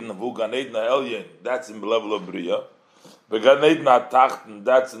Gan Eden, Vu Gan Eden Elyon, that's in the level of Bria. But Gan Eden Tachten,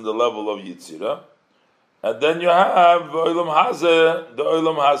 that's in the level of Yitzira. And then you have Olam Hazeh, the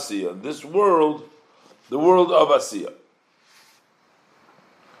Olam Hasiyah. This world, the world of Asiyah.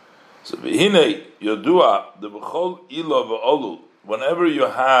 So v'hinei yodua the b'chol ilo v'olu. Whenever you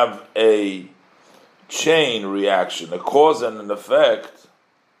have a chain reaction, a cause and an effect,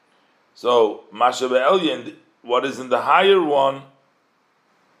 so masha be'elyon, what is in the higher one,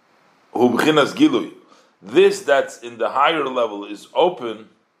 hu b'chinas gilui. This that's in the higher level is open,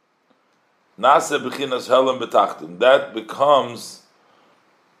 Nase b'chinas helam betachton. That becomes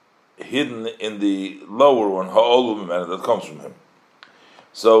hidden in the lower one, ha'olu mimenu, that comes from him.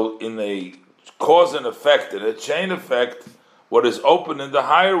 So in a cause and effect, in a chain effect, what is open in the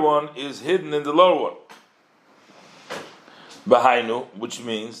higher one is hidden in the lower one. Bahainu, which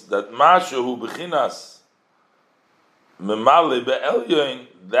means that mashu b'chinas memali be'elyon,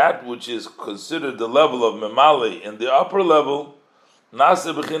 that which is considered the level of memali in the upper level,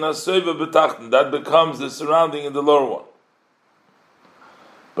 nase b'chinas soiva b'tachton, that becomes the surrounding in the lower one.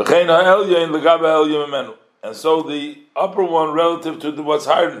 B'chein ha'elyon l'gabe ha'elyon memenu, and so the upper one relative to what's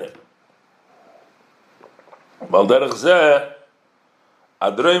higher than it. Bal derech zeh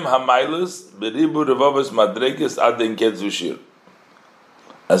adroim ha'mailas beribu revavos madreges adin ketzushir.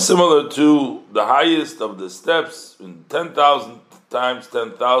 And similar to the highest of the steps, in 10,000 times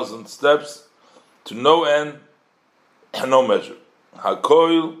 10,000 steps, to no end and no measure.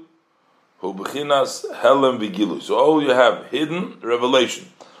 Hakoil hu b'chinas helem v'gilu. So all you have hidden revelation.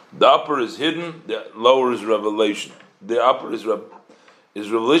 The upper is hidden, the lower is revelation. The upper is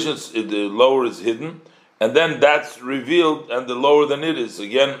revelation, the lower is hidden, and then that's revealed, and the lower than it is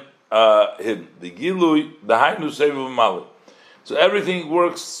again hidden. The gilui, the hainu seivu mali. So everything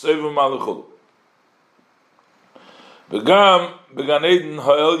works seivu mali chulu. Begam began eden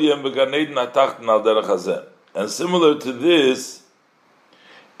ha'elyon began eden ha'tachton al derech hazeh. And similar to this,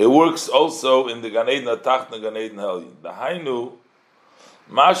 it works also in the Gan Eden ha'tachton and Gan Eden ha'elyon. The hainu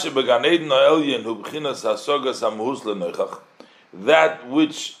mashe began eden ha'elyon hu b'chinas hasogas ha'muhus le'noichach. That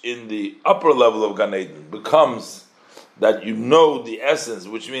which in the upper level of Gan Eden becomes that you know the essence,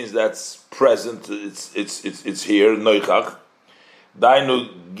 which means that's present, it's here, noichach.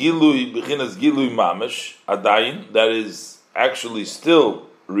 Dainu gilui b'chinas gilui mamish adayin, that is actually still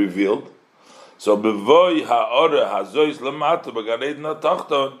revealed. So b'voy ha'ore hazois lamata b'Gan Eden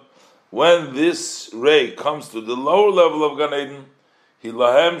ha'tachton, when this ray comes to the lower level of Gan Eden,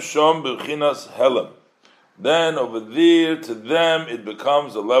 hilahem shom b'chinas helam. Then over there to them it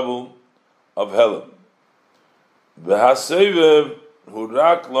becomes a level of helam. V'hasevev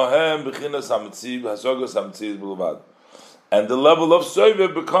hurak lahem b'chinas hametziv hasogas hametziv b'levad. And the level of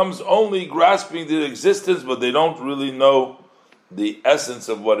sovev becomes only grasping the existence, but they don't really know the essence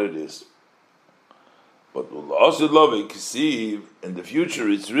of what it is. But also love it, see in the future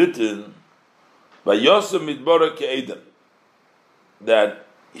it's written by Yosef Midbara Ke'eden, that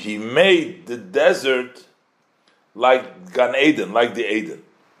he made the desert like Gan Eden, like the Eden.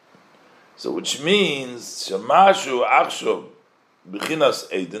 So which means Shamashu Achshav B'chinas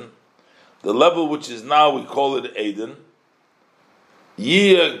Eden, the level which is now we call it Eden.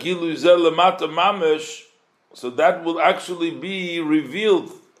 Yia Gilu Zel Lemata Mamesh, so that will actually be revealed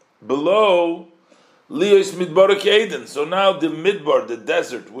below Lios Midbar Eden. So now the Midbar, the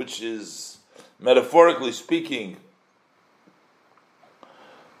desert, which is metaphorically speaking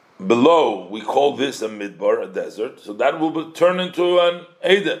below, we call this a Midbar, a desert. So that will be turned into an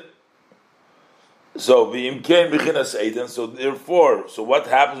Eden. So V'imkein B'chinas Eden. So therefore, so what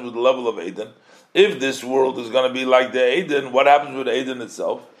happens with the level of Eden? If this world is going to be like the Eden, what happens with Eden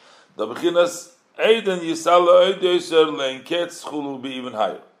itself? The B'chinas Eden Yisala Eideser Leenketz Chulu will be even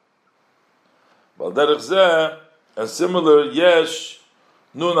higher. Well, derech zeh, and similar, yesh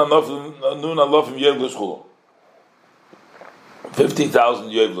nun alofim yevlus chulu. 50,000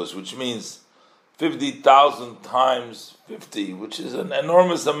 yevlus, which means 50,000 times 50, which is an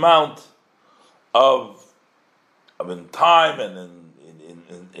enormous amount of in time and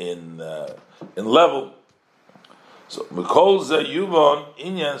in level. So mikol zeh yuvon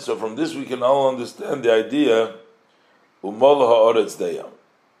inyan. So from this we can all understand the idea umol ha'oretz deyam.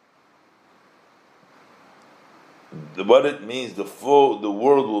 What it means, the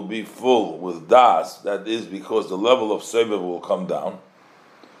world will be full with das. That is because the level of sevev will come down.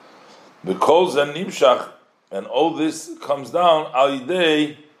 Because nimshach, and all this comes down al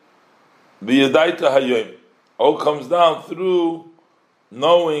yidei b'yadaita hayoim. All comes down through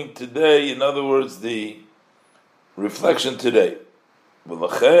knowing today. In other words, the reflection today.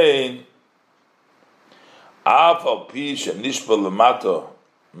 V'lachein af al pi shenishpa lemato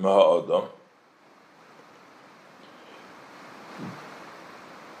meha'odam.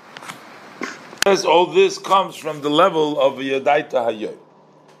 As all this comes from the level of Yadaita Hayoy.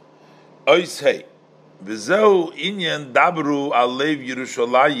 Oishei, v'zeu inyan dabru alev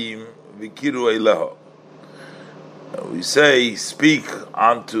Yerushalayim v'kiru eileho. We say, speak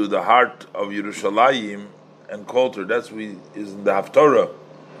onto the heart of Yerushalayim and call to her. That's is in the Haftorah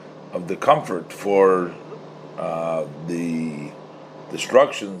of the comfort for the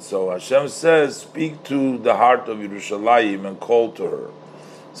destruction. So Hashem says, speak to the heart of Yerushalayim and call to her.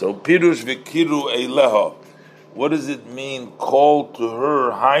 So Pirush Vikiru Eileha. What does it mean? Call to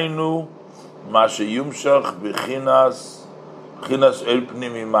her. Hainu Masha Yumshach B'chinas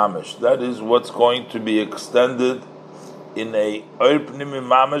Erpnimi Mamish. That is what's going to be extended in a Erpnimi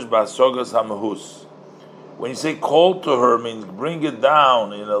Mamish B'Asogas HaMehus. When you say call to her, means bring it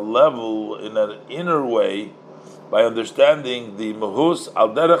down in a level, in an inner way, by understanding the Mehus Al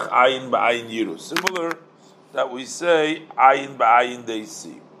Derech Ayin B'Ayin Yiru. Similar that we say Ayin B'Ayin they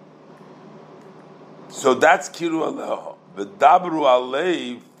see. So that's Kiru Aleha. V'dabru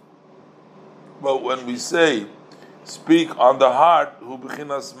Aleiv. But when we say speak on the heart, Hu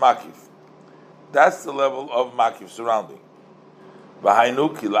B'chinas Makif. That's the level of Makif, surrounding. V'hainu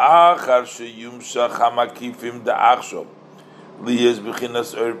kil'achar sheyumshach hamakifim da'achshov liyez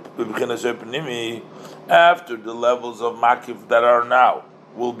b'chinas erpnimi. After the levels of Makif that are now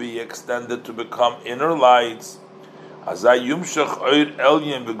will be extended to become inner lights. Azay yumshach oir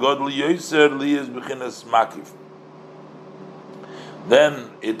elyon v'godl yoser liyez b'chinas Makif. Then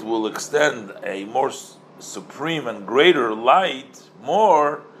it will extend a more supreme and greater light,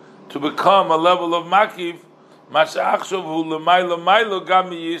 more to become a level of Makif. That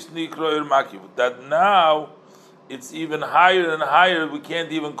now it's even higher and higher. We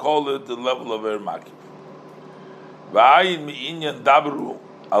can't even call it the level of Makif. V'ayin mi'inyan dabru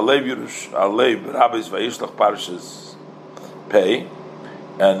alev rabbis vayishlach parshas pei,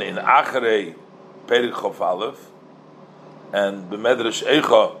 and in Acharei Perik Chof Aleph, and b'medrash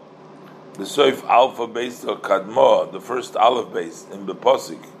Eicha the Soif Alpha based on Kadmo, the first Aleph based in the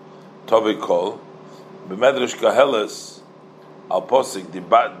Posik Tovei Kol. B'medrash Kaheles al posik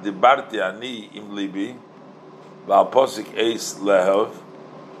dibarti ani im libi v'al posik eis lehev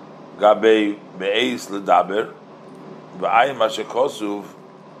gabei be'eis ledaber v'ayim mashekosuv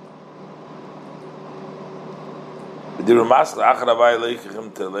v'diru masle achrava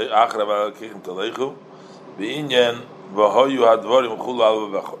eleikichem telechu v'inyen v'hoyu hadvorim chulu al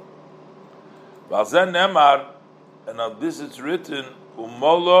v'vechol v'al zen nemar, and on this it's written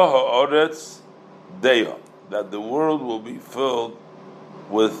umolo ha'oretz Deya, that the world will be filled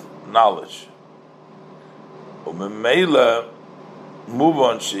with knowledge. Umemela move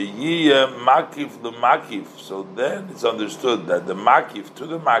on sheyiye makif lemakif. So then it's understood that the makif to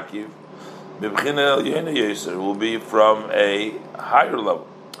the makif b'bchina elyon yeser will be from a higher level.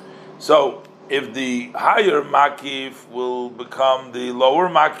 So if the higher makif will become the lower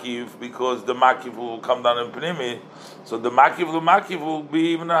makif because the makif will come down in pnimi, so the makif lemakif will be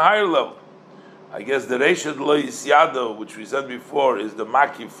even a higher level. I guess the Reishad Lo Yisyado, which we said before, is the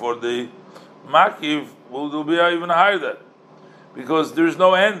Makif for the Makif, will be even higher than. Because there's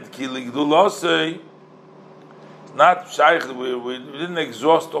no end. Ki Ligdulosei, not Shaykh, we didn't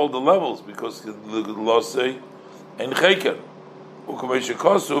exhaust all the levels, because Ligdulosei and Cheker. Ukumeshe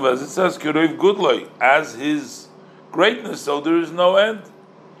Kosuv, as it says, Kiroiv Gudloi, as his greatness, so there is no end.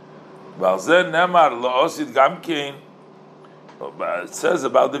 Valzen Nemar La'osid Gamkein, it says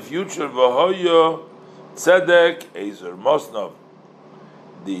about the future, V'hoyo tzedek ezer mosnov.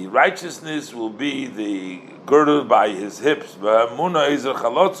 The righteousness will be the girdle by his hips. V'amuna ezer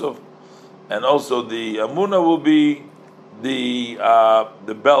chalotzov, and also the amuna will be the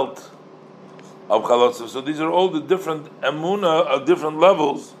belt of chalotzov. So these are all the different amuna of different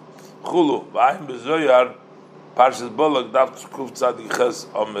levels. Chulu v'ayim bezoyar parshas bolak daf kuf tzadik ches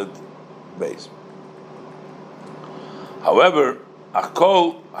amid beis. However,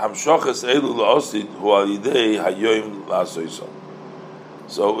 Achkol Hamshoches Elu La'osid Hu Al Yidei Hayoim La'asoyso.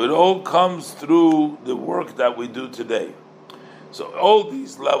 So it all comes through the work that we do today. So all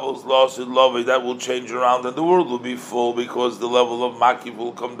these levels, La'osid Lovei, that will change around, and the world will be full because the level of Makif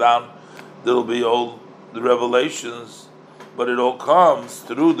will come down. There will be all the revelations, but it all comes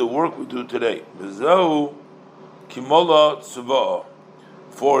through the work we do today. V'zeu Kimola Tzuvah,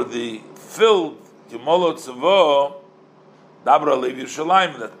 for the filled Kimola Tzuvah. Dabra Lev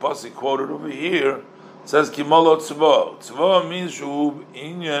Yerushalayim, that pasuk quoted over here, says Kimolo Tzva. Tzva means Shub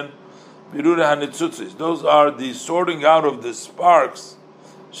Inyan Birura Hanitzutzis. Those are the sorting out of the sparks,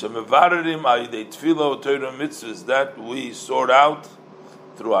 Shemevararim Ayidei Tfilo Torah Mitzvahs, that we sort out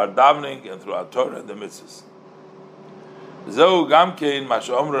through our davening and through our Torah and the mitzvahs. Zeu Gamkein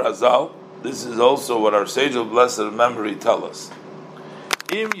Mashomr Azal. This is also what our sage of blessed memory tell us.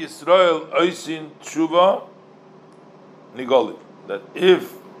 Im Yisrael Oisin Tshuva Nigoli, that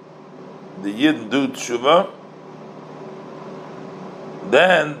if the Yid do tshuva,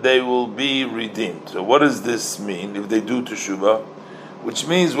 then they will be redeemed. So what does this mean, if they do teshuva? Which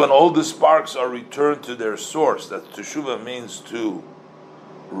means when all the sparks are returned to their source, that teshuva means to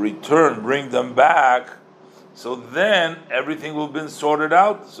return, bring them back, So then everything will have been sorted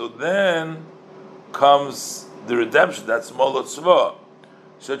out. So then comes the redemption. That's molot tzva.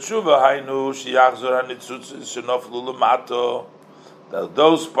 Shetshuva hainu sheyachzor hanitzutzis shenoflu lemato. That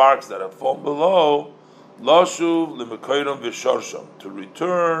those sparks that have fallen below, loshuv lemekoyrom v'shorsham, to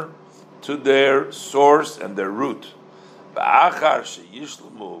return to their source and their root. Ba'achar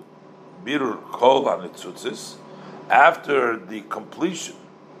sheyishlumu birur kol hanitzutzis, after the completion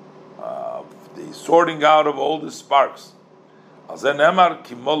of the sorting out of all the sparks, then the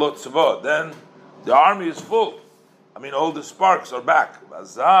army is full. I mean, all the sparks are back.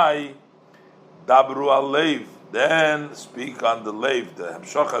 Azai dabru alev, then speak on the leiv, the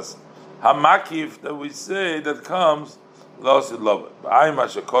hamshachas hamakif that we say that comes lost in love. Ba'ay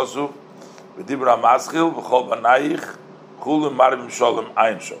mashakosu b'dibra maschil v'chol banayich chulim marim sholem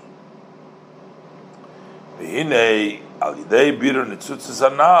ein shom. V'hinei al yidei birur nitzutzis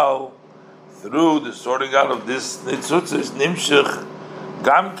anal, through the sorting out of this nitzutzis nimshich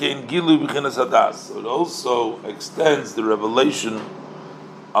gamkein gilu b'chinas hadas. So it also extends the revelation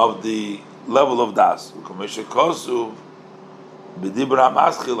of the level of das. V'komeshe kosu b'dibra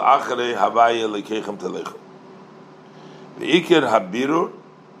maschil acharei havaya lekeichem telechem. V'ikir habirur,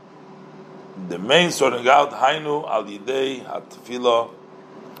 the main sorting out, hainu al yidei hatfila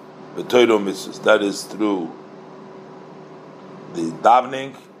v'toiro mitzvahs. That is through the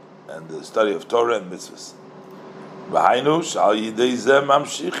davening and the study of Torah and mitzvahs. V'hainu shal yidei zeh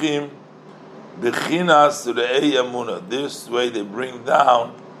mamshichim b'chinas re'ei amuna. This way they bring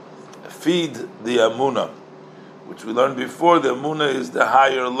down, feed the amuna, which we learned before. The amuna is the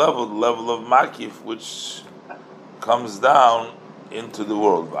higher level, the level of makif, which comes down into the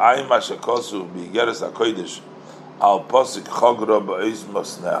world. V'ayim mashakosu b'geres hakodesh al posik chogra ba'is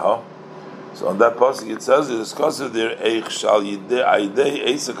masneha. So on that pasuk it says, it is discussed there, Eich shal yidei aidei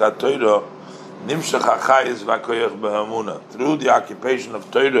eisek ha-Torah nimshach hachayis v'akoyach b'hamuna. Through the occupation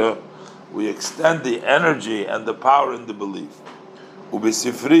of Torah, we extend the energy and the power in the belief.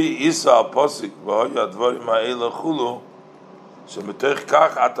 Ubesifri isa al-pasuk v'hoya advarim ha'ela chulu shemetoich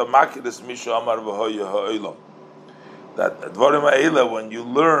kach ata makiris mishu amar v'hoya ha'olam. That advarim ha'ela, when you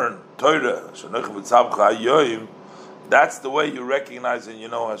learn Torah, shenoich v'tzavcha ha'yoyim, that's the way you recognize and you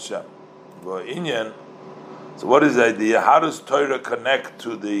know Hashem. So what is the idea? How does Torah connect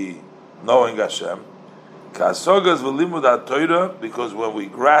to the knowing Hashem? Because when we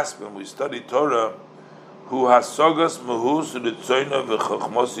grasp and we study Torah,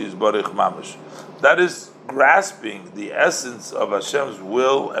 that is grasping the essence of Hashem's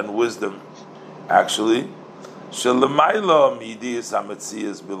will and wisdom. Actually, this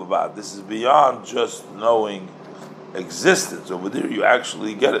is beyond just knowing existence. Over there you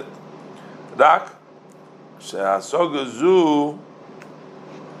actually get it. Rak shehasoga zu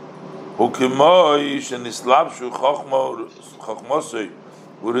hukimoi shenislabshu chochmosei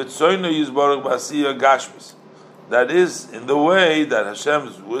uritzoyno yizbarach b'asiya gashmis. That is, in the way that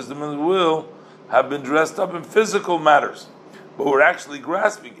Hashem's wisdom and will have been dressed up in physical matters, but we're actually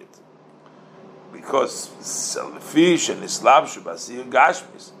grasping it because fish and islabshu b'asiya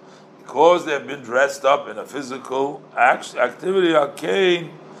gashmis, because they have been dressed up in a physical activity. Okay.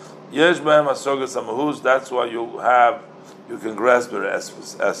 Yesh b'hem hasogas hamahus. That's why you can grasp their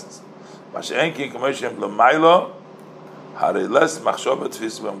essence. Masha'enkin k'moshem l'maylo harei les machshava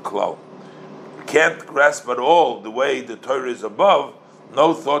tfis b'hem klal. You can't grasp at all the way the Torah is above.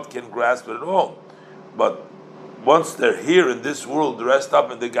 No thought can grasp it at all. But once they're here in this world, dressed up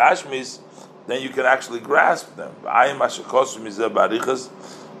in the gashmis, then you can actually grasp them. V'ayim mashakosu mizeh barichas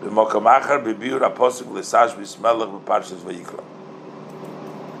b'mokam achar b'biur haposuk l'sash b'smelach b'parshas vayikra.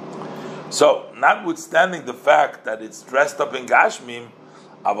 So, notwithstanding the fact that it's dressed up in Gashmim,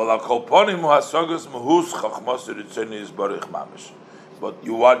 but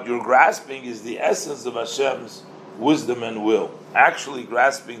what you're grasping is the essence of Hashem's wisdom and will. Actually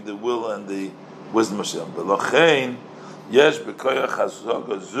grasping the will and the wisdom of Hashem.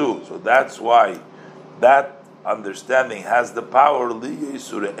 So that's why that understanding has the power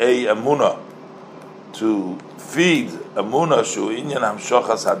to feed Amunah Shu Inyan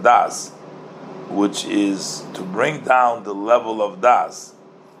Hamshochas Hadas, which is to bring down the level of Das.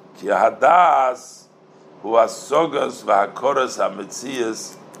 Ki Hadas hu hasogas v'hakoras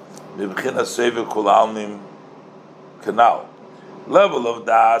hametzias mibchina seiver kol almim kanal. Level of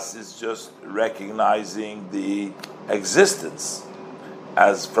Das is just recognizing the existence,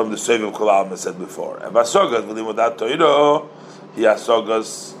 as from the seiver kol almim said before. And v'hasogas v'limudat toiro hi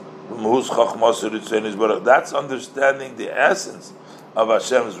hasogas v'muhus chachmos ritzonis barach. That's understanding the essence of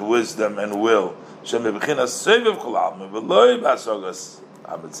Hashem's wisdom and will. Shem b'chinas seiv kol almim v'loi b'hasogas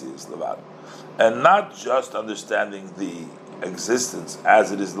Hametzius Levad, and not just understanding the existence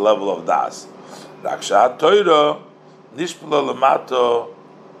as it is the level of das. Raksha Torah nishpla lemato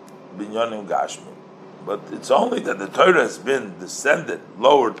binyonim gashmi. But it's only that the Torah has been descended,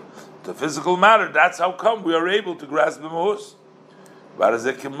 lowered to physical matter. That's how come we are able to grasp the mohus.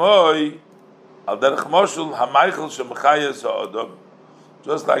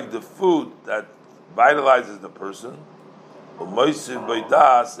 Just like the food that vitalizes the person,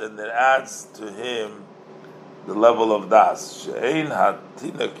 and it adds to him the level of das.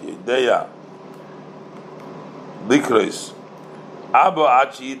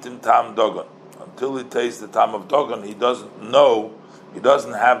 Until he tastes the tam of dogon, he doesn't know, he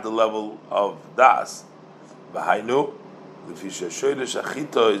doesn't have the level of das. V'hainu, which is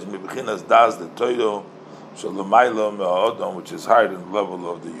mibchinas das the toido shalomaylo me'odom, which is higher than the level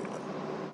of the human.